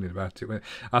moaning about it.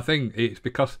 I think it's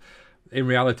because in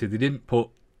reality they didn't put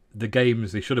the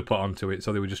games they should have put onto it,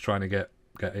 so they were just trying to get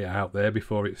it out there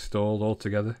before it stalled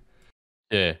altogether.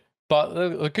 Yeah, but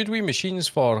the good wee machines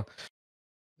for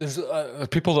there's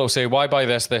people that'll say, "Why buy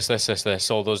this,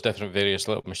 all those different various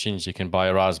little machines you can buy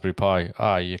a Raspberry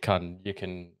Pi." You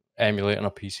can emulate on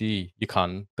a PC, you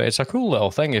can, but it's a cool little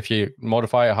thing if you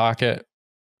modify it, hack it,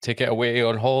 take it away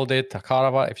on holiday to a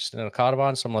caravan. If you're staying in a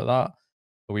caravan, something like that,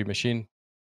 a wee machine.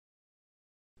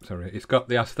 Sorry, it's got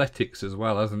the aesthetics as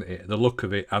well, hasn't it? The look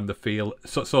of it and the feel,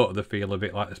 sort of the feel of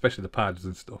it, like especially the pads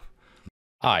and stuff.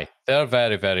 Aye, they're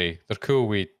very, they're cool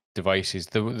wee devices.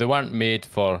 They weren't made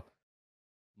for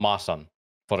my son,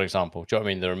 for example. Do you know what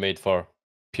I mean? They're made for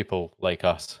people like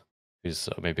us, who's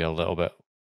maybe a little bit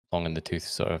long in the tooth,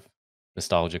 sort of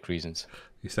nostalgic reasons.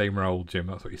 You're saying we're old, Jim.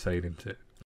 That's what you're saying, isn't it?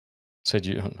 Said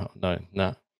you? No.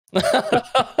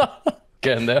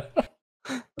 Get in there.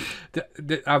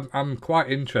 I'm quite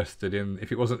interested in,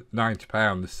 if it wasn't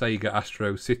 £90, the Sega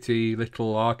Astro City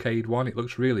little arcade one. It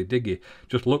looks really diggy.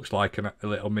 Just looks like a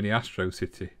little mini Astro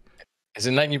City. Is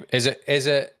it 90? Is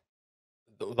it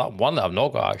that one that I've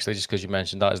not got actually? Just because you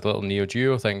mentioned that is the little Neo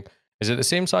Geo thing. Is it the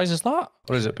same size as that,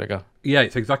 or is it bigger? Yeah,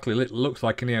 it's exactly. It looks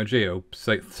like a Neo Geo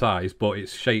size, but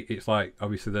it's shape. It's like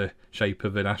obviously the shape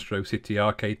of an Astro City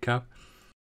arcade cab.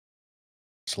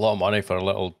 It's a lot of money for a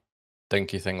little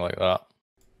dinky thing like that.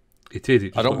 It is.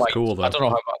 It just looks cool though. I don't know.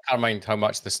 I can't mind how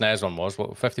much the SNES one was.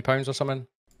 What, £50 or something?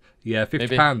 Yeah,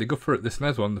 £50. They go for it. The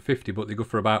SNES one, the 50, but they go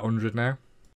for about 100 now.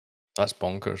 That's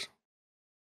bonkers.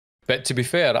 But to be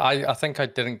fair, I think I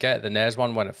didn't get the NES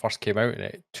one when it first came out, and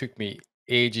it took me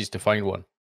ages to find one.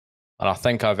 And I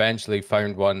think I eventually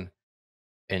found one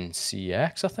in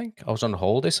CX. I think I was on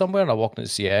holiday somewhere, and I walked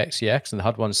into CX, and they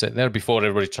had one sitting there before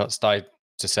everybody started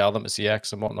to sell them at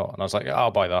CX and whatnot. And I was like, I'll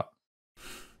buy that.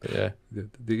 But yeah,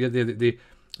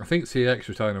 I think CX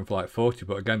was selling them for like 40,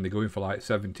 but again they're going for like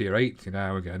 70 or 80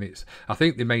 now. Again, I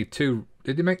think they made two.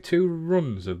 Did they make 2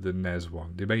 runs of the NES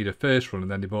one? They made a first run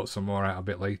and then they bought some more out a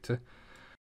bit later.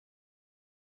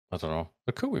 I don't know.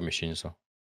 They're cool with machines though.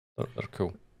 They're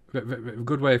cool. A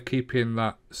good way of keeping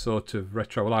that sort of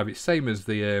retro alive. It's same as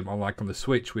the on the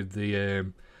Switch with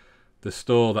the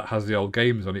store that has the old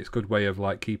games on it. It's a good way of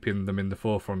like keeping them in the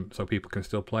forefront so people can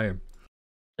still play them.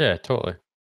 Yeah, totally.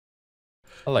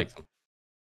 I like them.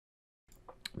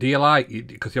 Do you like,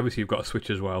 because obviously you've got a Switch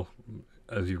as well,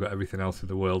 as you've got everything else in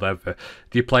the world ever.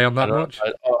 Do you play on that much?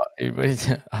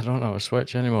 I don't have a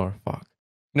Switch anymore. Fuck.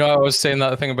 No, I was saying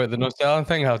that thing about the no selling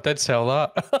thing. I did sell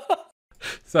that.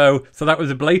 So that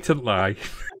was a blatant lie.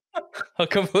 I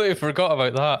completely forgot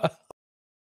about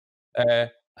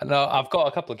that. No, I've got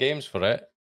a couple of games for it.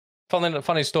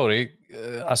 Funny story.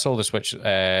 I sold the Switch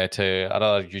to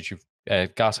another YouTube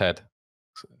gashead.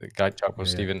 The guy Chuck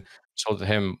was Steven. Sold to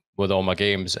him with all my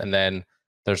games, and then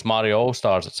there's Mario All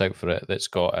Stars that's out for it. That's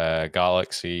got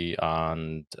Galaxy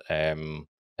and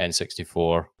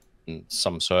N64 and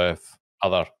some sort of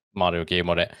other Mario game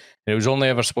on it. And it was only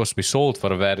ever supposed to be sold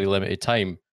for a very limited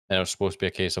time. And it was supposed to be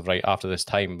a case of, right, after this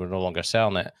time, we're no longer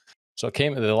selling it. So it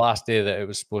came to the last day that it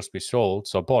was supposed to be sold.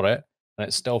 So I bought it, and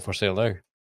it's still for sale now.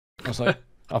 I was like,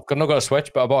 I've not got a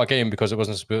Switch, but I bought a game because it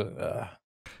wasn't supposed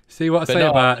See what I say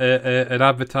about an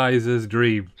advertiser's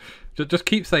dream. Just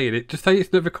keep saying it. Just say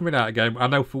it's never coming out again. I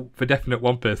know for definite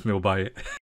one person will buy it.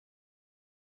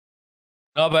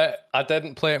 No, but I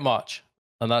didn't play it much,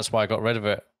 and that's why I got rid of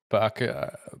it. But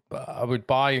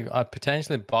I'd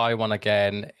potentially buy one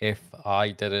again if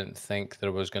I didn't think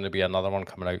there was going to be another one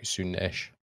coming out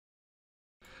soon-ish.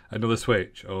 Another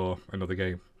Switch or another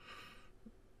game?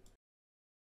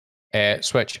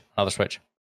 Switch, another Switch.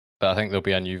 But I think there'll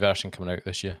be a new version coming out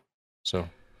this year. So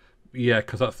yeah,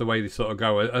 because that's the way they sort of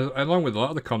go. Along with a lot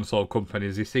of the console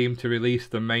companies, they seem to release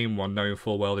the main one knowing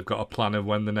full well they've got a plan of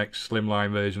when the next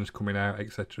slimline version's coming out,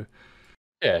 etc.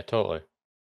 Yeah, totally.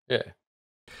 Yeah.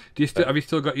 Do you have you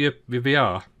still got your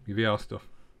VR stuff?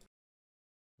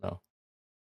 No.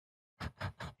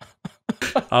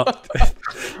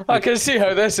 I can see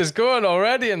how this is going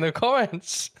already in the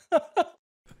comments.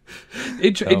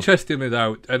 Interestingly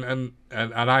though, and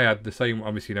I had the same.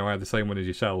 Obviously, I had the same one as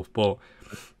yourself, but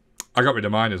I got rid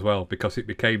of mine as well because it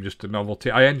became just a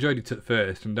novelty. I enjoyed it at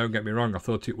first, and don't get me wrong, I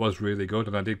thought it was really good,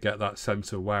 and I did get that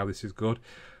sense of wow, this is good.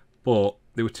 But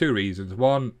there were two reasons: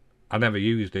 one, I never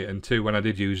used it, and two, when I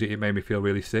did use it, it made me feel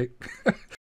really sick.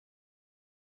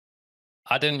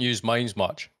 I didn't use mine's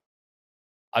much.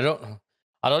 I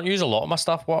don't use a lot of my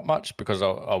stuff much because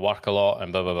I work a lot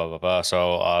and blah blah blah blah blah.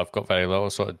 So I've got very little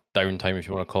sort of downtime, if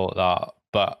you want to call it that.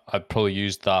 But I probably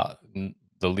used that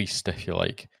the least, if you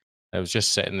like. It was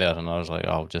just sitting there, and I was like,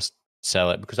 I'll just sell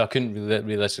it because I couldn't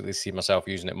realistically see myself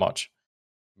using it much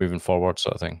moving forward,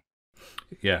 sort of thing.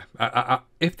 Yeah,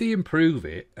 if they improve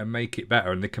it and make it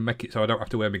better, and they can make it so I don't have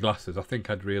to wear my glasses, I think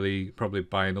I'd really probably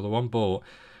buy another one. But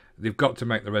they've got to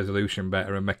make the resolution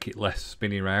better and make it less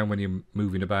spinning around when you're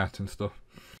moving about and stuff.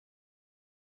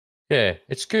 Yeah,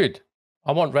 it's good.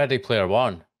 I want Ready Player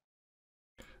One.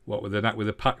 What with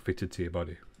a pack fitted to your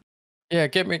body? Yeah,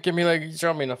 give me like, you know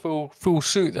what I mean, a full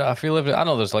suit that I feel I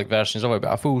know there's like versions of it,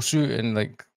 but a full suit and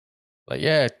like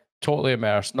yeah, totally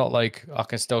immersed. Not like I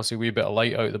can still see a wee bit of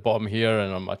light out the bottom here,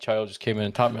 and my child just came in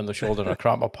and tapped me on the shoulder and I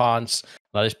cramped my pants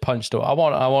and I just punched it. I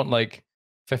want like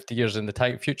 50 years in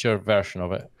the future version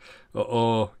of it.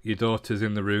 Or your daughter's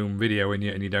in the room videoing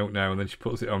you and you don't know, and then she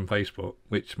puts it on Facebook,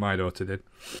 which my daughter did.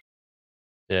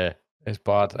 Yeah, it's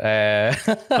bad.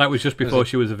 That was just before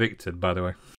she was evicted, by the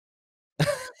way.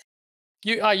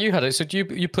 You had it. So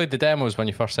you played the demos when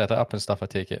you first set it up and stuff, I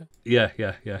take it? Yeah.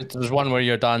 There's one where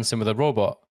you're dancing with a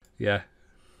robot. Yeah.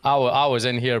 I was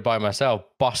in here by myself,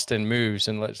 busting moves,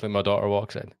 and literally my daughter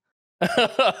walks in.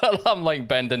 I'm like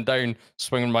bending down,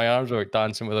 swinging my arms out,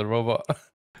 dancing with a robot.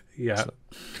 Yeah. So,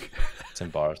 it's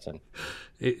embarrassing.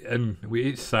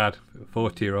 It's sad.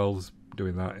 40-year-olds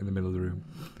doing that in the middle of the room.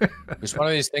 It's one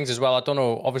of these things as well. I don't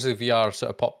know. Obviously, VR sort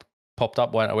of popped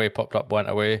up, went away, popped up, went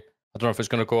away. I don't know if it's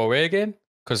going to go away again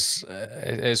because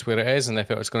it is where it is, and if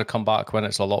it's going to come back when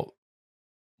it's a lot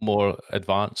more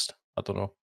advanced. I don't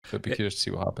know. I'd be curious to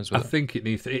see what happens with it. I think it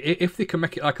needs to. If they can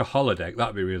make it like a holodeck,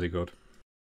 that'd be really good.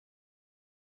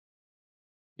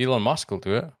 Elon Musk will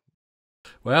do it.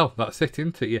 Well, that's it,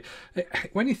 isn't it? Yeah.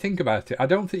 When you think about it, I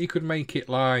don't think you could make it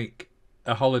like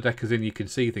a holodeck as in you can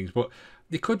see things, but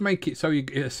they could make it so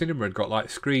a cinema had got like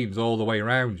screens all the way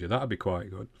around you. That'd be quite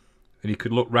good. And you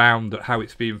could look round at how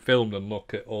it's being filmed and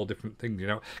look at all different things,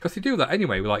 Because they do that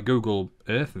anyway with like Google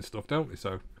Earth and stuff, don't they?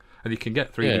 So, and you can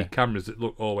get 3D cameras that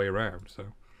look all the way around. So,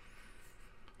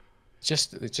 it's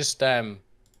just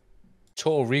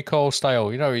Total Recall style.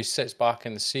 He sits back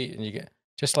in the seat and you get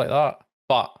just like that,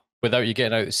 but without you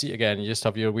getting out the seat again. You just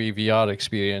have your wee VR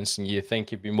experience, and you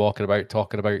think you've been walking about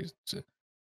talking about.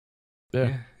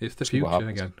 Yeah, it's the future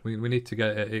again. We need to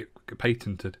get it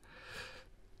patented.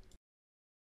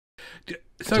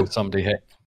 So somebody hit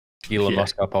Elon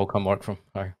Musk up, I'll come work from.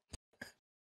 Right.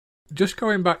 Just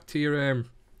going back to your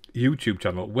YouTube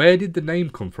channel, where did the name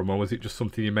come from, or was it just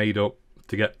something you made up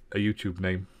to get a YouTube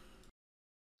name?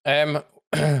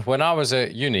 When I was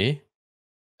at uni,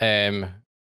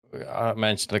 I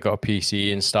mentioned I got a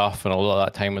PC and stuff, and a lot of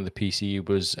that time when the PC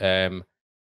was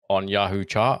on Yahoo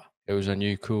Chat, it was a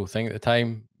new cool thing at the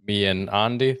time. Me and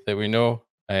Andy, that we know,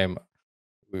 he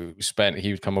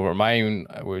would come over to mine.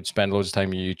 We would spend loads of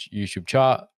time in YouTube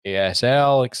Chat,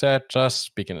 ASL, etc.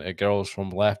 Speaking to girls from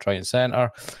left, right, and center.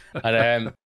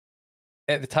 And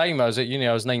at the time I was at uni,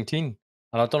 I was 19,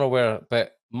 and I don't know where,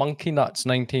 but Monkey Nuts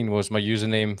 19 was my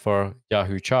username for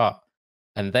Yahoo Chat.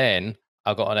 And then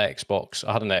I got an Xbox.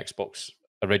 I had an Xbox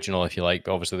original, if you like,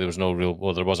 but obviously there was no real,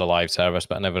 well, there was a live service,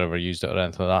 but I never ever used it or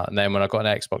anything like that. And then when I got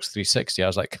an Xbox 360, I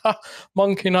was like, ha,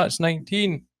 Monkey Nuts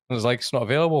 19. I was like, it's not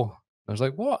available. I was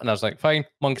like, what? And I was like, fine,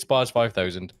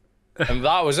 Monkeyspaz5000. And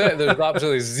that was it. There was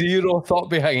absolutely zero thought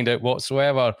behind it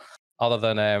whatsoever, other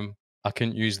than I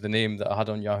couldn't use the name that I had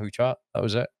on Yahoo Chat. That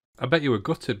was it. I bet you were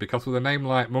gutted, because with a name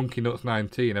like Monkey Nuts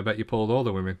 19, I bet you pulled all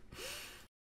the women.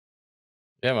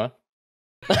 Yeah, man.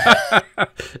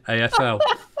 ASL.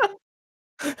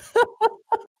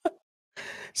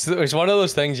 So it's one of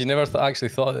those things you never actually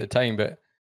thought at the time, but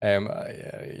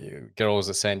girls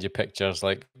that send you pictures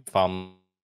like families,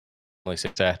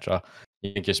 etc.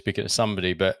 You think you're speaking to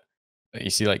somebody, but you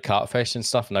see like catfish and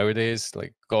stuff nowadays,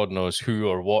 like God knows who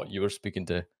or what you were speaking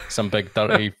to. Some big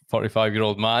dirty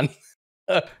 45-year-old man.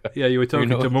 Yeah, you were talking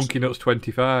to Monkey Nuts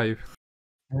 25.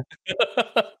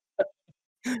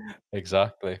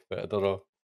 Exactly, but I don't know.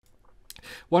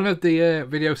 One of the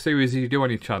video series you do on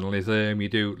your channel is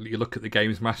you look at the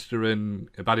Games Master and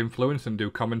Bad Influence and do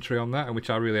commentary on that, and which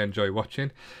I really enjoy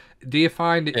watching. Do you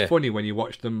find it funny when you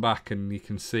watch them back and you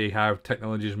can see how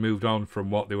technology's moved on from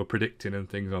what they were predicting and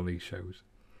things on these shows?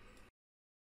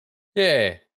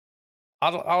 Yeah, I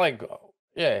like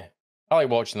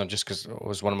watching them just because it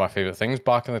was one of my favorite things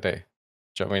back in the day.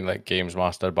 Do you know what I mean? Like Games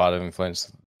Master, Bad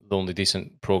Influence, the only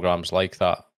decent programs like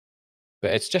that.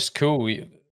 But it's just cool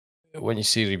when you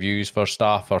see reviews for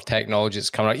stuff or technology that's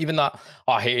coming out. Even that,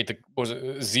 I hated was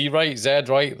it Z-Right,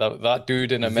 Z-Right, that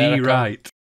dude in America. Z-Right.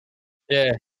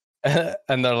 Yeah.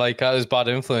 And they're like, that is Bad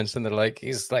Influence. And they're like,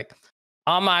 he's like,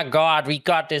 oh my God, we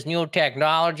got this new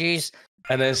technologies.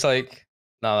 And then it's like,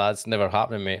 no, that's never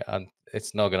happening, mate. And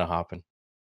it's not going to happen.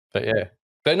 But yeah.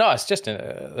 But no, it's just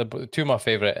two of my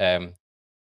favorite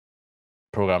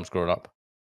programs growing up.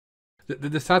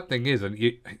 The sad thing is, and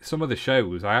some of the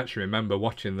shows, I actually remember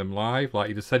watching them live. Like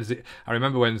you just said, I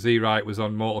remember when Z-Right was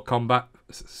on Mortal Kombat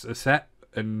set,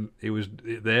 and he was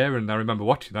there, and I remember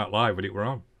watching that live when it were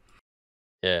on.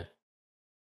 Yeah.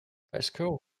 It's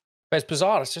cool. But it's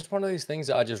bizarre. It's just one of these things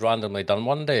that I just randomly done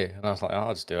one day. And I was like,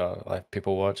 I'll just do it. Like,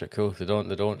 people watch it, cool. If they don't,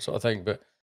 they don't, sort of thing. But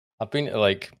I've been to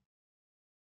like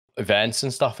events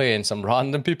and stuff, and some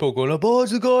random people going, oh,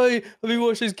 it's the guy, have you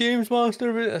watched his Games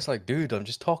Master? It's like, dude, I'm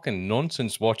just talking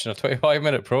nonsense watching a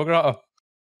 25-minute program.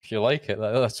 If you like it,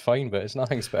 that's fine, but it's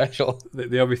nothing special.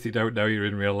 They obviously don't know you're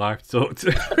in real life to talk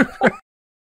to.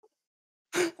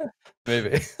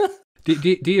 Maybe.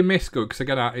 Do you miss good? Because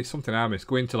again, it's something I miss,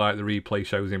 going to like the replay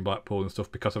shows in Blackpool and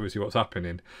stuff, because obviously what's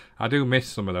happening. I do miss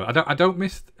some of them. I don't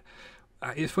miss.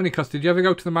 It's funny because did you ever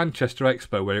go to the Manchester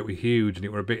Expo where it was huge and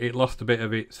it lost a bit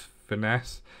of its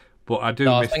finesse? But I do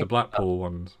miss the Blackpool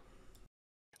ones.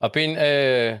 I've been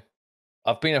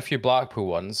a few Blackpool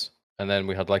ones, and then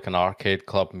we had like an arcade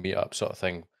club meetup sort of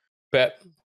thing. But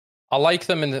I like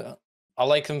them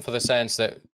for the sense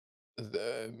that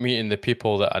meeting the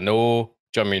people that I know.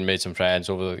 Do you know what I mean? Made some friends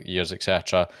over the years,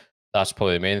 etc. That's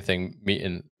probably the main thing,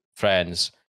 meeting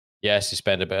friends. Yes, you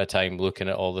spend a bit of time looking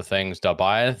at all the things. Do I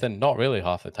buy anything? Not really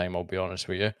half the time, I'll be honest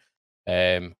with you.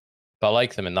 But I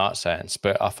like them in that sense.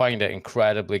 But I find it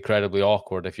incredibly, incredibly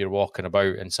awkward if you're walking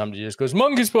about and somebody just goes,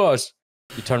 Monkeyspaz!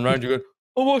 You turn around, you go,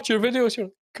 oh, watch your videos. You're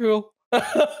like, cool.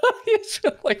 It's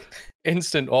like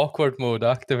instant awkward mode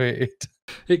activated.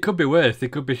 It could be worse. They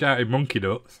could be shouting Monkey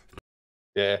Nuts.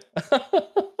 Yeah.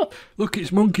 Look,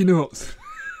 it's Monkey Nuts.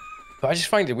 But I just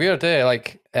find it weird,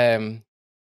 like,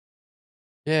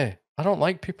 yeah, I don't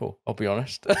like people, I'll be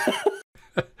honest.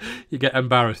 You get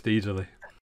embarrassed easily.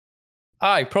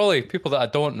 Aye, probably people that I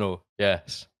don't know,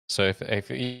 yes. So if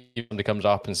somebody comes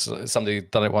up and somebody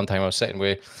done it one time, I was sitting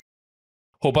with a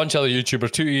whole bunch of other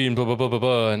YouTubers, Tootie and blah, blah, blah, blah,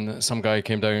 blah, and some guy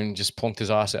came down and just plonked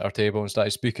his ass at our table and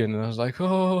started speaking, and I was like,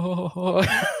 oh,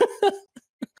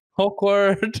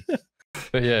 awkward.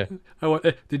 But yeah.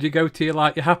 Did you go to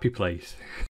your happy place?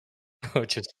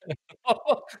 Just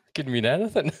could mean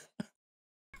anything.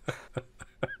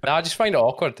 No, I just find it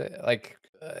awkward. Like,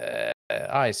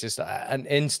 it's just an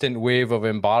instant wave of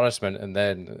embarrassment, and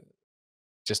then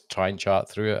just try and chat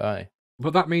through it.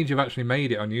 But that means you've actually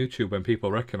made it on YouTube when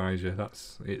people recognise you.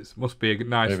 It must be a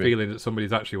nice Maybe. feeling that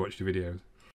somebody's actually watched your videos.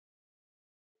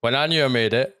 When I knew I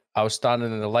made it, I was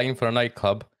standing in the line for a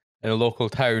nightclub in a local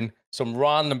town. Some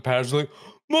random person was like,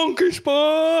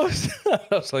 Monkeyspaz!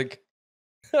 I was like,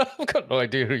 I've got no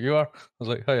idea who you are. I was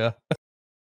like, oh yeah.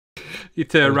 You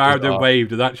turned around and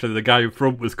waved, and actually the guy in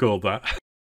front was called that.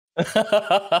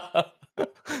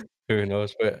 Who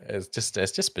knows? But it's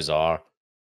just bizarre.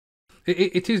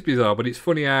 It is bizarre, but it's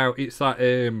funny how it's that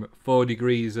 4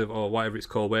 degrees of, or whatever it's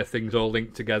called, where things all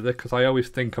link together. Because I always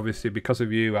think, obviously, because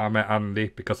of you, I met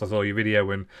Andy because I saw your video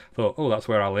and thought, oh, that's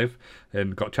where I live,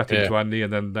 and got chatting to Andy,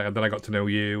 and then I got to know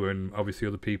you, and obviously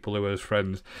other people who were his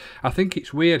friends. I think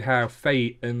it's weird how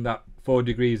fate and that 4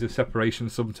 degrees of separation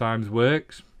sometimes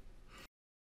works.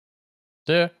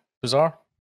 Yeah, bizarre.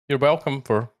 You're welcome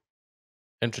for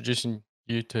introducing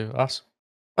you to us.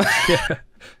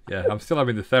 yeah, I'm still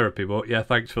having the therapy, but yeah,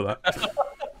 thanks for that.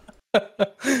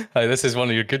 Hey, this is one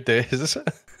of your good days, is it?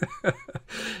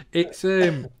 It's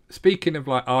speaking of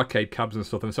like arcade cabs and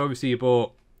stuff, and so obviously you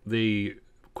bought the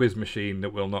quiz machine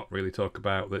that we'll not really talk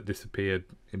about that disappeared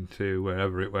into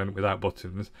wherever it went without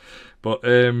buttons. But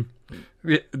the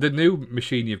new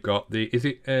machine you've got, is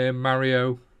it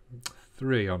Mario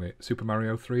 3 on it? Super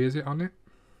Mario 3, is it on it?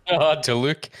 To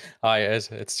look, aye, it is.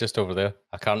 It's just over there.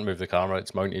 I can't move the camera;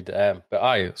 it's mounted. But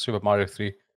aye, Super Mario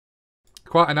 3.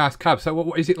 Quite a nice cab. So,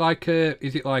 what is it like?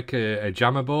 Is it like a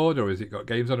jammer board, or has it got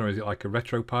games on, or is it like a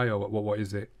RetroPie, or what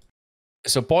is it?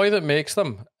 It's a boy that makes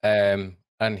them, and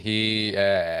he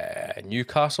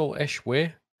Newcastle-ish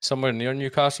way, somewhere near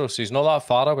Newcastle. So he's not that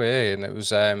far away, and it was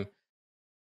he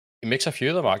makes a few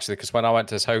of them actually. Because when I went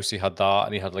to his house, he had that,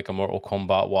 and he had like a Mortal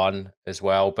Kombat 1 as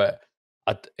well, but.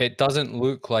 It doesn't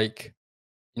look like,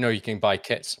 you can buy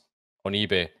kits on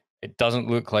eBay. It doesn't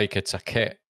look like it's a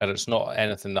kit, and it's not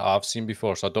anything that I've seen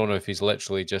before. So I don't know if he's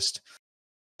literally just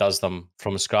does them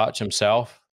from scratch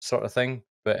himself, sort of thing.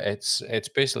 But it's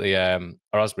basically a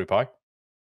Raspberry Pi.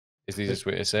 Is the easiest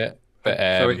way to say it. But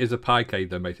so it is a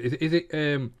Pi-cade then, mate. Is it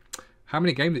how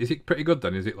many games? Is it pretty good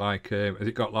then? Is it like has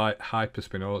it got like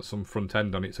Hyperspin or some front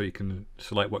end on it so you can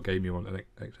select what game you want,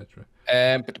 etc.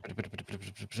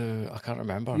 I can't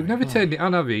remember. You've never turned it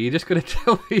on, have you? You're just going to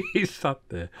tell me you sat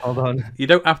there. Hold on. You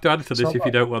don't have to answer this if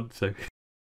you don't want to.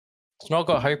 It's not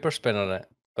got Hyperspin on it,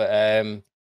 but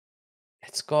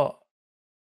it's got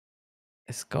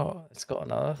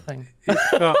another thing.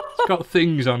 It's got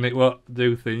things on it what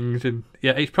do things, and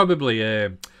yeah, it's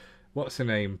probably what's the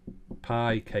name,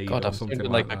 Pi-cade or something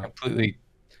like that. A completely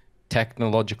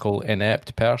technological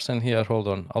inept person here. Hold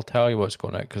on, I'll tell you what's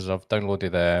going on because I've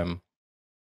downloaded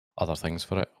other things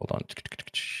for it. Hold on.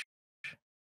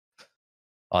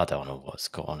 I don't know what's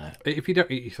got on it. If you don't,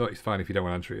 it's fine if you don't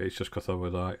want to answer it. It's just because I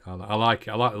like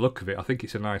it. I like the look of it. I think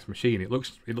it's a nice machine. It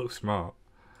looks smart.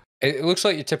 It looks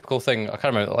like your typical thing. I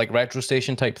can't remember, like retro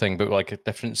station type thing, but like a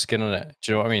different skin on it.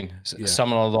 Do you know what I mean? Yeah.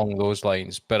 Something along those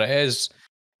lines. But it's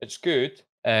good.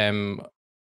 I've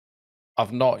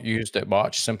not used it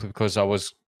much simply because I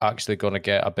was actually going to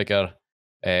get a bigger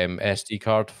SD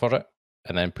card for it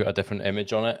and then put a different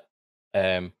image on it.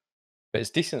 But it's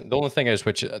decent. The only thing is,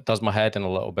 which does my head in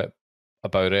a little bit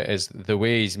about it, is the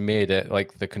way he's made it.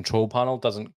 Like the control panel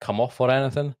doesn't come off or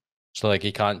anything, so like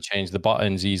he can't change the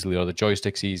buttons easily or the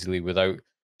joysticks easily without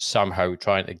somehow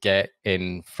trying to get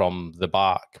in from the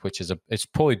back, which is it's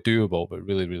probably doable, but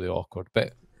really really awkward.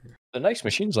 But the nice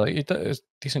machines, like he does a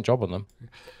decent job on them.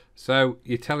 So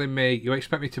you're telling me you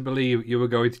expect me to believe you were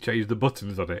going to change the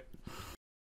buttons on it?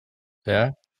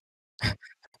 Yeah.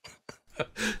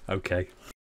 Okay.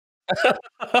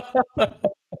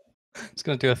 It's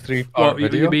going to do a 3-part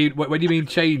video. You mean, when you mean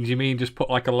change, you mean just put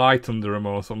like a light under them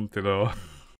or something, or?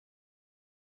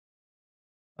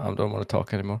 I don't want to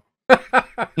talk anymore.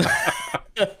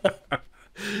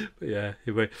 Yeah.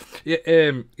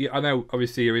 I know.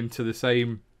 Obviously, you're into the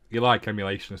same. You like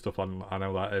emulation and stuff. I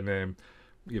know that, and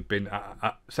you've been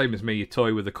same as me. You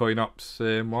toy with the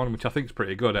CoinOps one, which I think is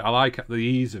pretty good. I like the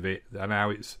ease of it, and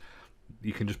how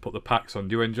you can just put the packs on.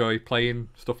 Do you enjoy playing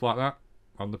stuff like that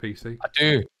on the PC? I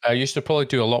do. I used to probably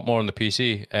do a lot more on the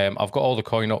PC. I've got all the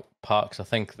CoinOps packs, I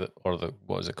think,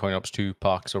 CoinOps 2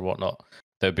 packs or whatnot,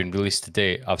 that have been released to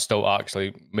date. I've still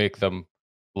actually make them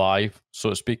live, so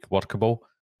to speak, workable.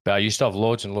 But I used to have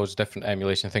loads and loads of different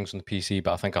emulation things on the PC,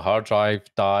 but I think a hard drive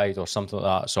died or something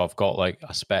like that. So I've got like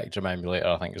a Spectrum emulator,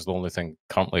 I think is the only thing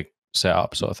currently set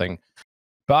up, sort of thing.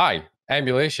 But aye,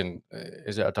 emulation,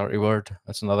 is it a dirty word?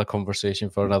 That's another conversation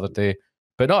for another day.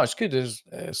 But no, it's good. It's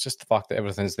just the fact that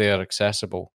everything's there,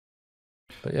 accessible.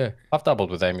 But yeah, I've dabbled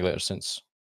with emulators since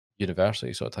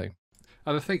university sort of time.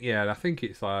 And I think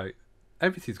it's like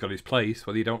everything's got its place.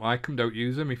 Whether you don't like them, don't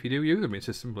use them. If you do, use them. It's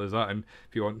as simple as that. And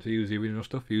if you want to use the original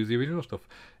stuff, use the original stuff.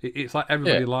 It's like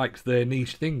everybody likes their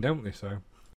niche thing, don't they? So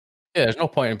yeah, there's no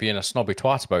point in being a snobby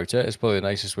twat about it. It's probably the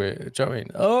nicest way. Do you know what I mean?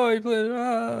 Oh,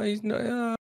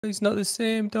 he's not the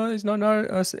same. He's not in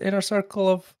our inner circle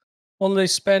of only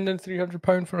spending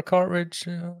 £300 for a cartridge,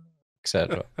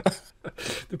 etc.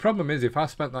 the problem is, if I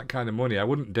spent that kind of money, I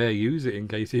wouldn't dare use it in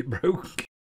case it broke.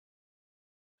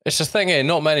 It's the thing,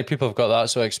 not many people have got that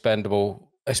so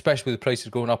expendable, especially with the prices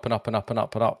going up and up and up and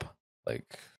up and up.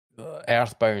 Like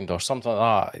Earthbound or something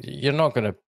like that. You're not going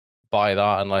to buy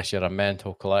that unless you're a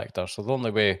mental collector. So the only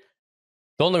way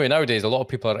nowadays a lot of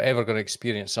people are ever going to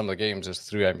experience some of the games is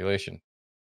through emulation.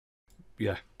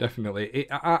 Yeah, definitely.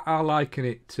 I liken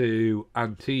it to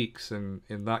antiques and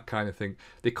that kind of thing.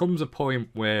 There comes a point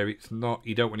where it's not,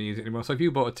 you don't want to use it anymore. So if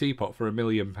you bought a teapot for £1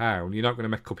 million, you're not going to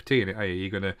make a cup of tea in it, are you?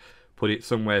 You're going to put it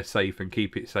somewhere safe and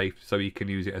keep it safe so you can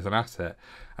use it as an asset.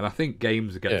 And I think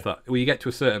games get that. Well, you get to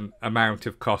a certain amount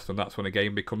of cost, and that's when a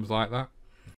game becomes like that.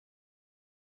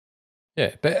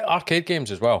 Yeah, but arcade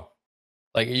games as well.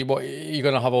 Like, you're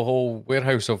going to have a whole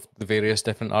warehouse of the various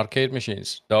different arcade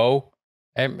machines. No.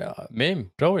 MAME,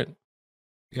 brilliant.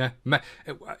 Yeah,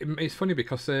 it's funny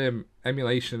because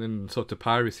emulation and sort of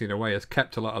piracy in a way has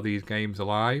kept a lot of these games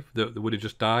alive that would have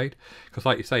just died. Because,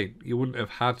 like you say, you wouldn't have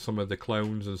had some of the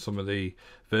clones and some of the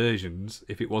versions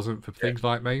if it wasn't for things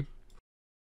like MAME.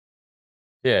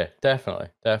 Yeah, definitely.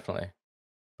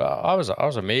 But I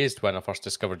was amazed when I first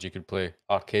discovered you could play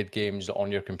arcade games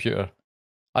on your computer.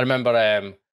 I remember,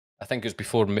 I think it was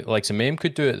before like the MAME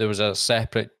could do it. There was a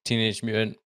separate Teenage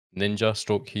Mutant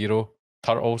Ninja Hero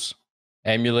Turtles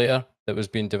emulator that was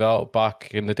being developed back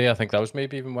in the day. I think that was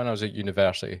maybe even when I was at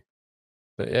university.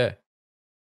 But yeah,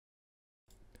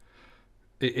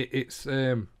 it's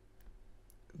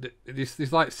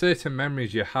there's like certain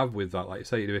memories you have with that. Like you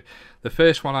say, the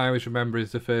first one I always remember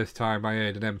is the first time I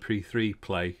heard an MP3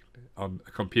 play on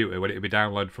a computer when it would be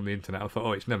downloaded from the internet. I thought,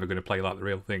 oh, it's never going to play like the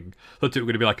real thing. I thought it was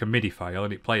going to be like a MIDI file,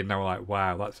 and it played, and I was like,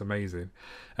 wow, that's amazing.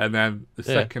 And then the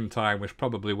second time was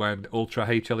probably when Ultra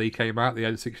HLE came out, the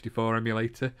N64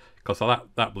 emulator, because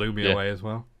that blew me away as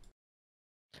well.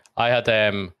 I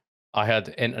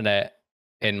had internet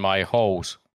in my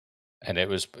halls, and it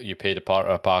was, you paid a part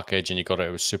of a package and you got it.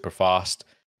 It was super fast,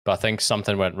 but I think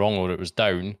something went wrong or it was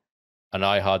down, and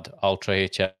I had Ultra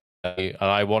HLE and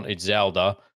I wanted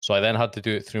Zelda, so I then had to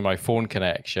do it through my phone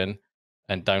connection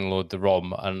and download the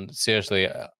ROM. And seriously,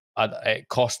 it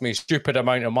cost me a stupid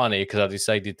amount of money because I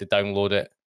decided to download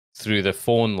it through the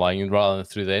phone line rather than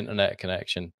through the internet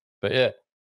connection. But yeah,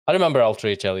 I remember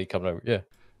Ultra HLE coming out. Yeah,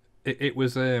 it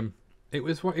was a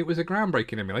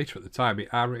groundbreaking emulator at the time.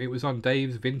 It was on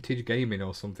Dave's Vintage Gaming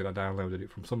or something. I downloaded it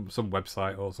from some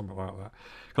website or something like that.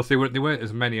 Because there weren't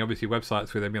as many obviously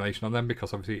websites with emulation on them,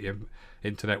 because obviously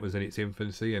internet was in its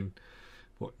infancy, and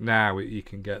now you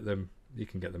can get them. You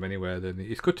can get them anywhere. Then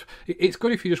it's good. It's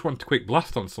good if you just want a quick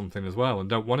blast on something as well, and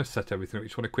don't want to set everything up. You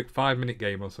just want a quick 5-minute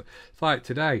game or so. It's like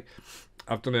today,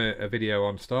 I've done a video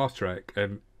on Star Trek,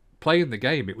 and playing the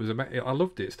game, I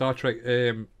loved it. Star Trek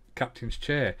Captain's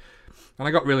Chair. And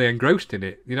I got really engrossed in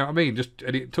it, you know what I mean?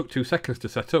 And it took 2 seconds to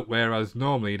set up, whereas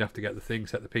normally you'd have to get the thing,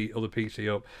 set the other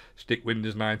PC up, stick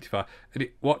Windows 95. And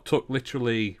what took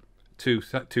literally 2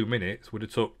 minutes would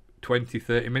have took 20,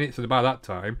 30 minutes. And by that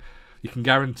time, you can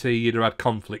guarantee you'd have had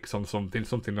conflicts on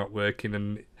something not working,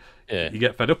 and you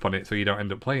get fed up on it, so you don't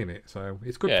end up playing it. So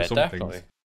it's good for some definitely.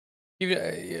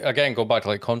 things. Again, go back to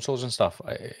like consoles and stuff.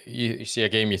 You see a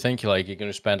game you think you like, you're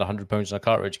going to spend £100 on a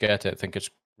cartridge, get it, think it's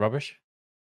rubbish.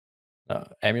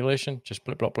 Emulation, just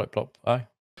blip, blop, blip, blop. Aye.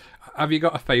 Have you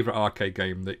got a favourite arcade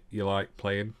game that you like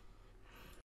playing?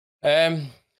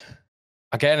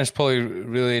 Again, it's probably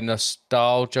really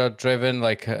nostalgia driven.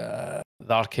 Like the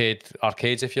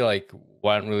arcades, if you like,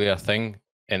 weren't really a thing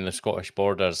in the Scottish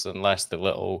borders unless the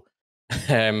little,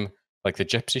 like the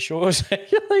gypsy shows. Like, do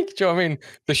you know what I mean?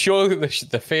 The show,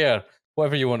 the fair,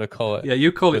 whatever you want to call it. Yeah,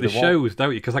 you call it the shows,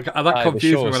 don't you? Because that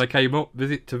confused me when I came up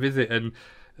to visit, and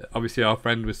obviously our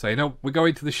friend was saying, "Oh, we're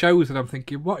going to the shows," and I'm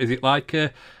thinking, "What is it like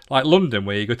London,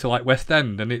 where you go to like West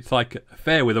End and it's like a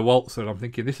fair with a waltzer?" And I'm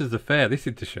thinking, "This is the fair. This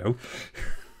is the show."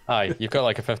 Aye, you've got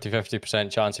like a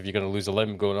 50% chance if you're going to lose a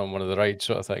limb going on one of the rides,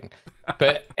 sort of thing.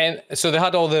 But and so they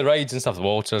had all the rides and stuff, the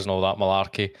waltzers and all that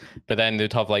malarkey. But then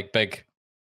they'd have like big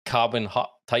cabin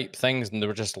hut type things, and they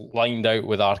were just lined out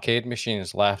with arcade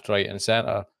machines left, right, and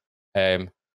center.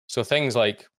 So things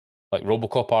like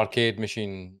Robocop arcade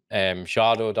machine,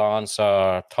 Shadow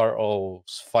Dancer,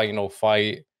 Turtles, Final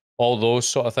Fight, all those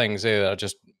sort of things that are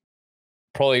just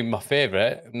probably my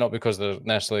favorite. Not because they're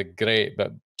necessarily great,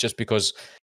 but just because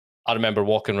I remember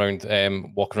walking around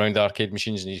the arcade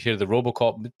machines, and you hear the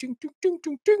Robocop, ding, ding, ding,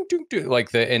 ding, ding, ding, ding,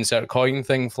 like the insert coin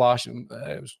thing flashing.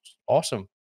 It was awesome.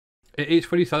 It's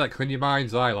funny you say that, because in your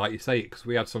mind's eye, like you say, because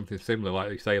we had something similar, like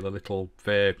you say, the little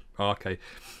fair arcade,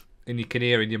 and you can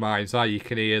hear in your mind's eye, you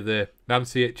can hear the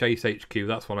Nancy at Chase HQ.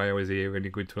 That's what I always hear when you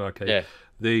go into an arcade. Yeah.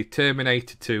 The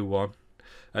Terminator 2 one,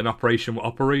 and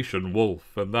Operation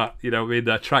Wolf, and that, you know, in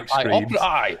the track screens.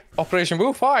 Operation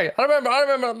Wolf. I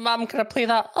remember. Mum, can I play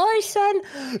that? Aye, son.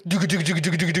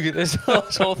 This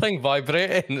whole thing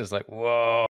vibrating. It's like,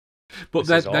 whoa. But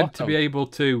then to be able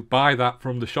to buy that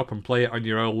from the shop and play it on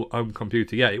your own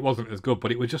computer, yeah, it wasn't as good,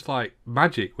 but it was just like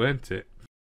magic, weren't it?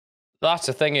 That's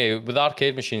the thing, with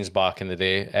arcade machines back in the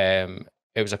day,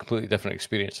 it was a completely different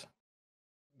experience.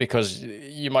 Because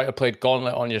you might have played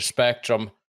Gauntlet on your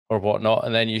Spectrum or whatnot,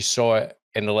 and then you saw it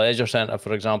in the Leisure Centre,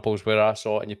 for example, is where I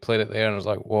saw it, and you played it there, and it was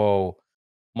like, whoa,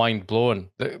 mind blown.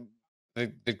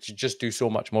 They just do so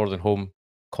much more than home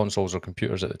consoles or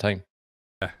computers at the time.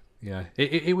 Yeah,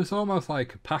 it was almost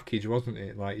like a package, wasn't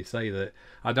it? Like you say, that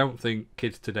I don't think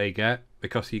kids today get,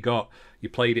 because you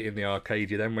played it in the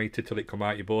arcade, you then waited till it come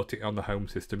out, you bought it on the home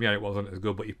system. Yeah, it wasn't as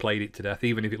good, but you played it to death,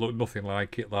 even if it looked nothing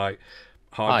like it. Like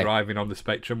Hard Driving on the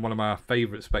Spectrum, one of my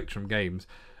favourite Spectrum games.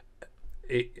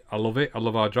 I love it. I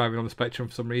love Hard Driving on the Spectrum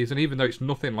for some reason, even though it's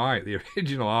nothing like the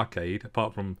original arcade,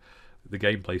 apart from the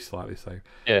gameplay slightly the same.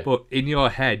 Yeah. But in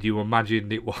your head, you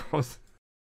imagined it was.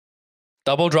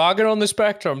 Double Dragon on the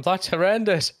Spectrum, that's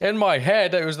horrendous. In my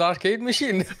head, it was an arcade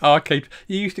machine. Arcade.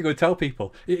 You used to go tell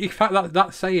people. In fact,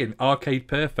 that saying, arcade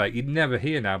perfect, you'd never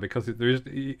hear now, because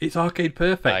it's arcade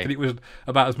perfect, and it was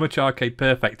about as much arcade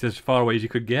perfect as far away as you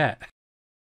could get.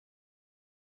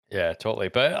 Yeah, totally.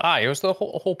 But it was the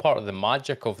whole part of the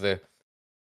magic of the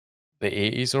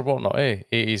 80s or whatnot,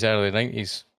 80s, early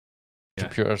 90s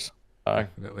computers.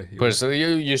 Definitely. Because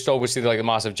you used to always see like the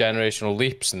massive generational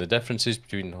leaps and the differences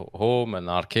between home and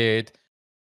arcade.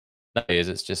 Nowadays,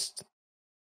 it's just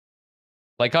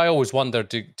like, I always wonder,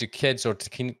 do kids or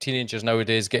teenagers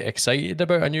nowadays get excited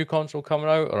about a new console coming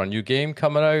out or a new game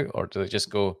coming out, or do they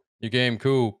just go, new game,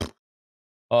 cool?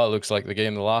 Oh, it looks like the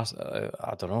game the last.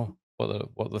 I don't know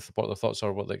what the thoughts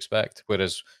are, what they expect.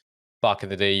 Whereas back in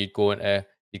the day, you'd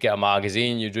get a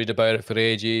magazine, you'd read about it for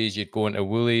ages, you'd go into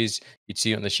Woolies, you'd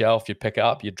see it on the shelf, you'd pick it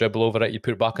up, you'd dribble over it, you'd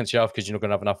put it back on the shelf because you're not going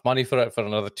to have enough money for it for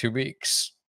another 2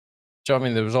 weeks. Do you know what I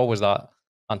mean? There was always that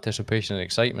anticipation and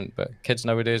excitement, but kids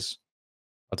nowadays,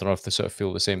 I don't know if they sort of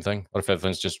feel the same thing, or if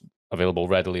everything's just available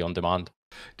readily on demand.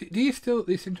 Do you still?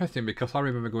 It's interesting, because I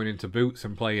remember going into Boots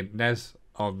and playing NES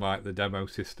on like the demo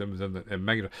systems and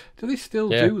Mega. Do they still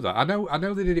do that? I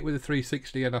know they did it with the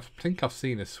 360, and I think I've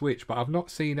seen a Switch, but I've not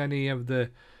seen any of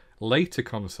the later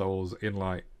consoles in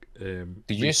like.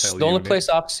 The only place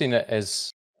I've seen it is,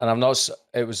 and I've not.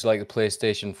 It was like the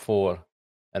PlayStation 4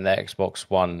 and the Xbox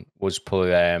One was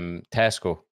probably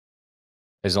Tesco.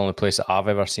 Is the only place that I've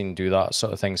ever seen do that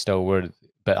sort of thing still, where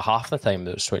but half the time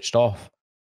that it's switched off.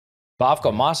 But I've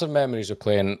got massive memories of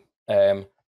playing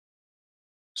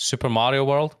Super Mario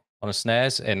World on a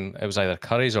SNES, and it was either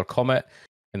Curry's or Comet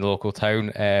in the local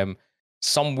town.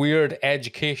 Some weird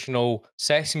educational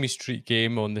Sesame Street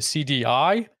game on the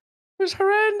CDI. It was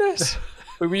horrendous.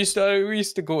 But we used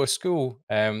to go to school,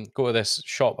 go to this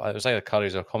shop. It was either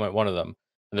Curry's or Comet, one of them,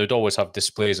 and they'd always have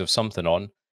displays of something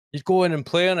on. You'd go in and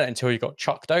play on it until you got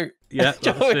chucked out. Yeah, that's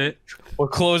it. We're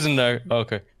closing now.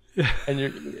 Okay. And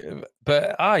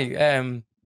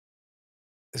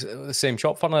the same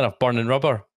shop, funnily enough, Burning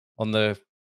Rubber on the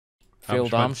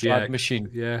failed Amstrad machine.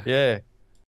 Yeah.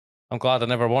 I'm glad I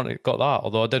never got that,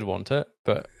 although I did want it.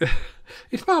 But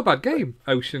it's not a bad game,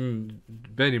 Ocean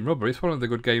Burning Rubber. It's one of the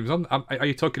good games on. Are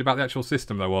you talking about the actual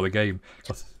system though, or the game?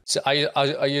 So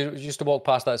I used to walk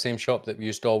past that same shop that we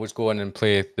used to always go in and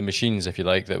play the machines, if you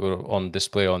like, that were on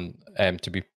display on to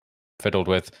be fiddled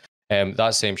with.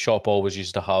 That same shop always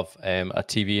used to have a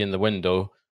TV in the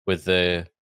window with the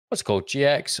what's it called,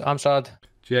 GX Amstrad?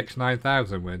 GX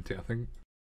 9000, weren't it? I think.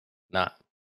 Nah,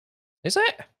 is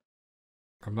it?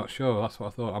 I'm not sure. That's what I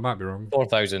thought. I might be wrong.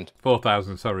 4000.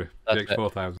 4000. Sorry, That's GX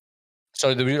 4000.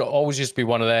 So there always used to be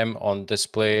one of them on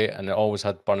display, and it always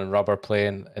had Burning Rubber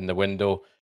playing in the window.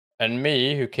 And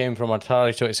me, who came from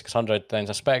Atari 2600, then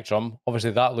a Spectrum,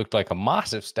 obviously that looked like a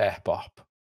massive step up.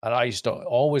 And I used to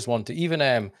always want to,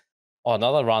 even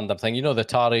another random thing, you know, the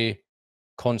Atari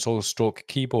console stroke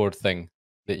keyboard thing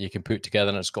that you can put together,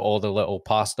 and it's got all the little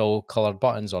pastel coloured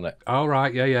buttons on it. Oh,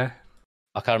 right, yeah.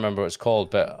 I can't remember what it's called,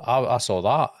 but I saw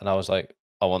that, and I was like,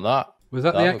 I want that. Was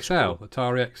that the XL, cool.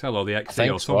 Atari XL, or the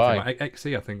XE, or something like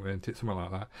XE? I think, wasn't it? Something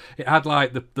like that. It had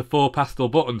like the 4 pastel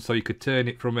buttons, so you could turn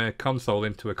it from a console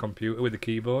into a computer with a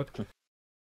keyboard.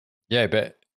 Yeah,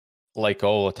 but like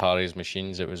all Atari's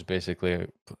machines, it was basically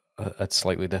a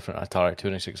slightly different Atari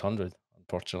 2600,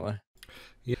 unfortunately.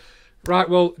 Yeah. Right,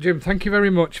 well, Jim, thank you very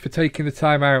much for taking the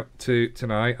time out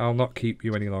tonight. I'll not keep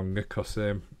you any longer because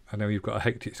I know you've got a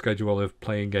hectic schedule of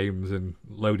playing games and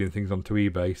loading things onto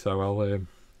eBay. So I'll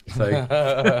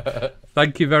say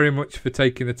thank you very much for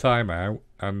taking the time out,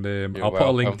 and I'll put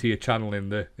a link to your channel in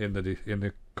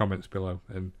the comments below.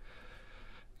 And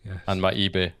yes, and my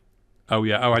eBay. Oh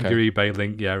yeah, and your eBay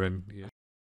link, yeah, and yeah.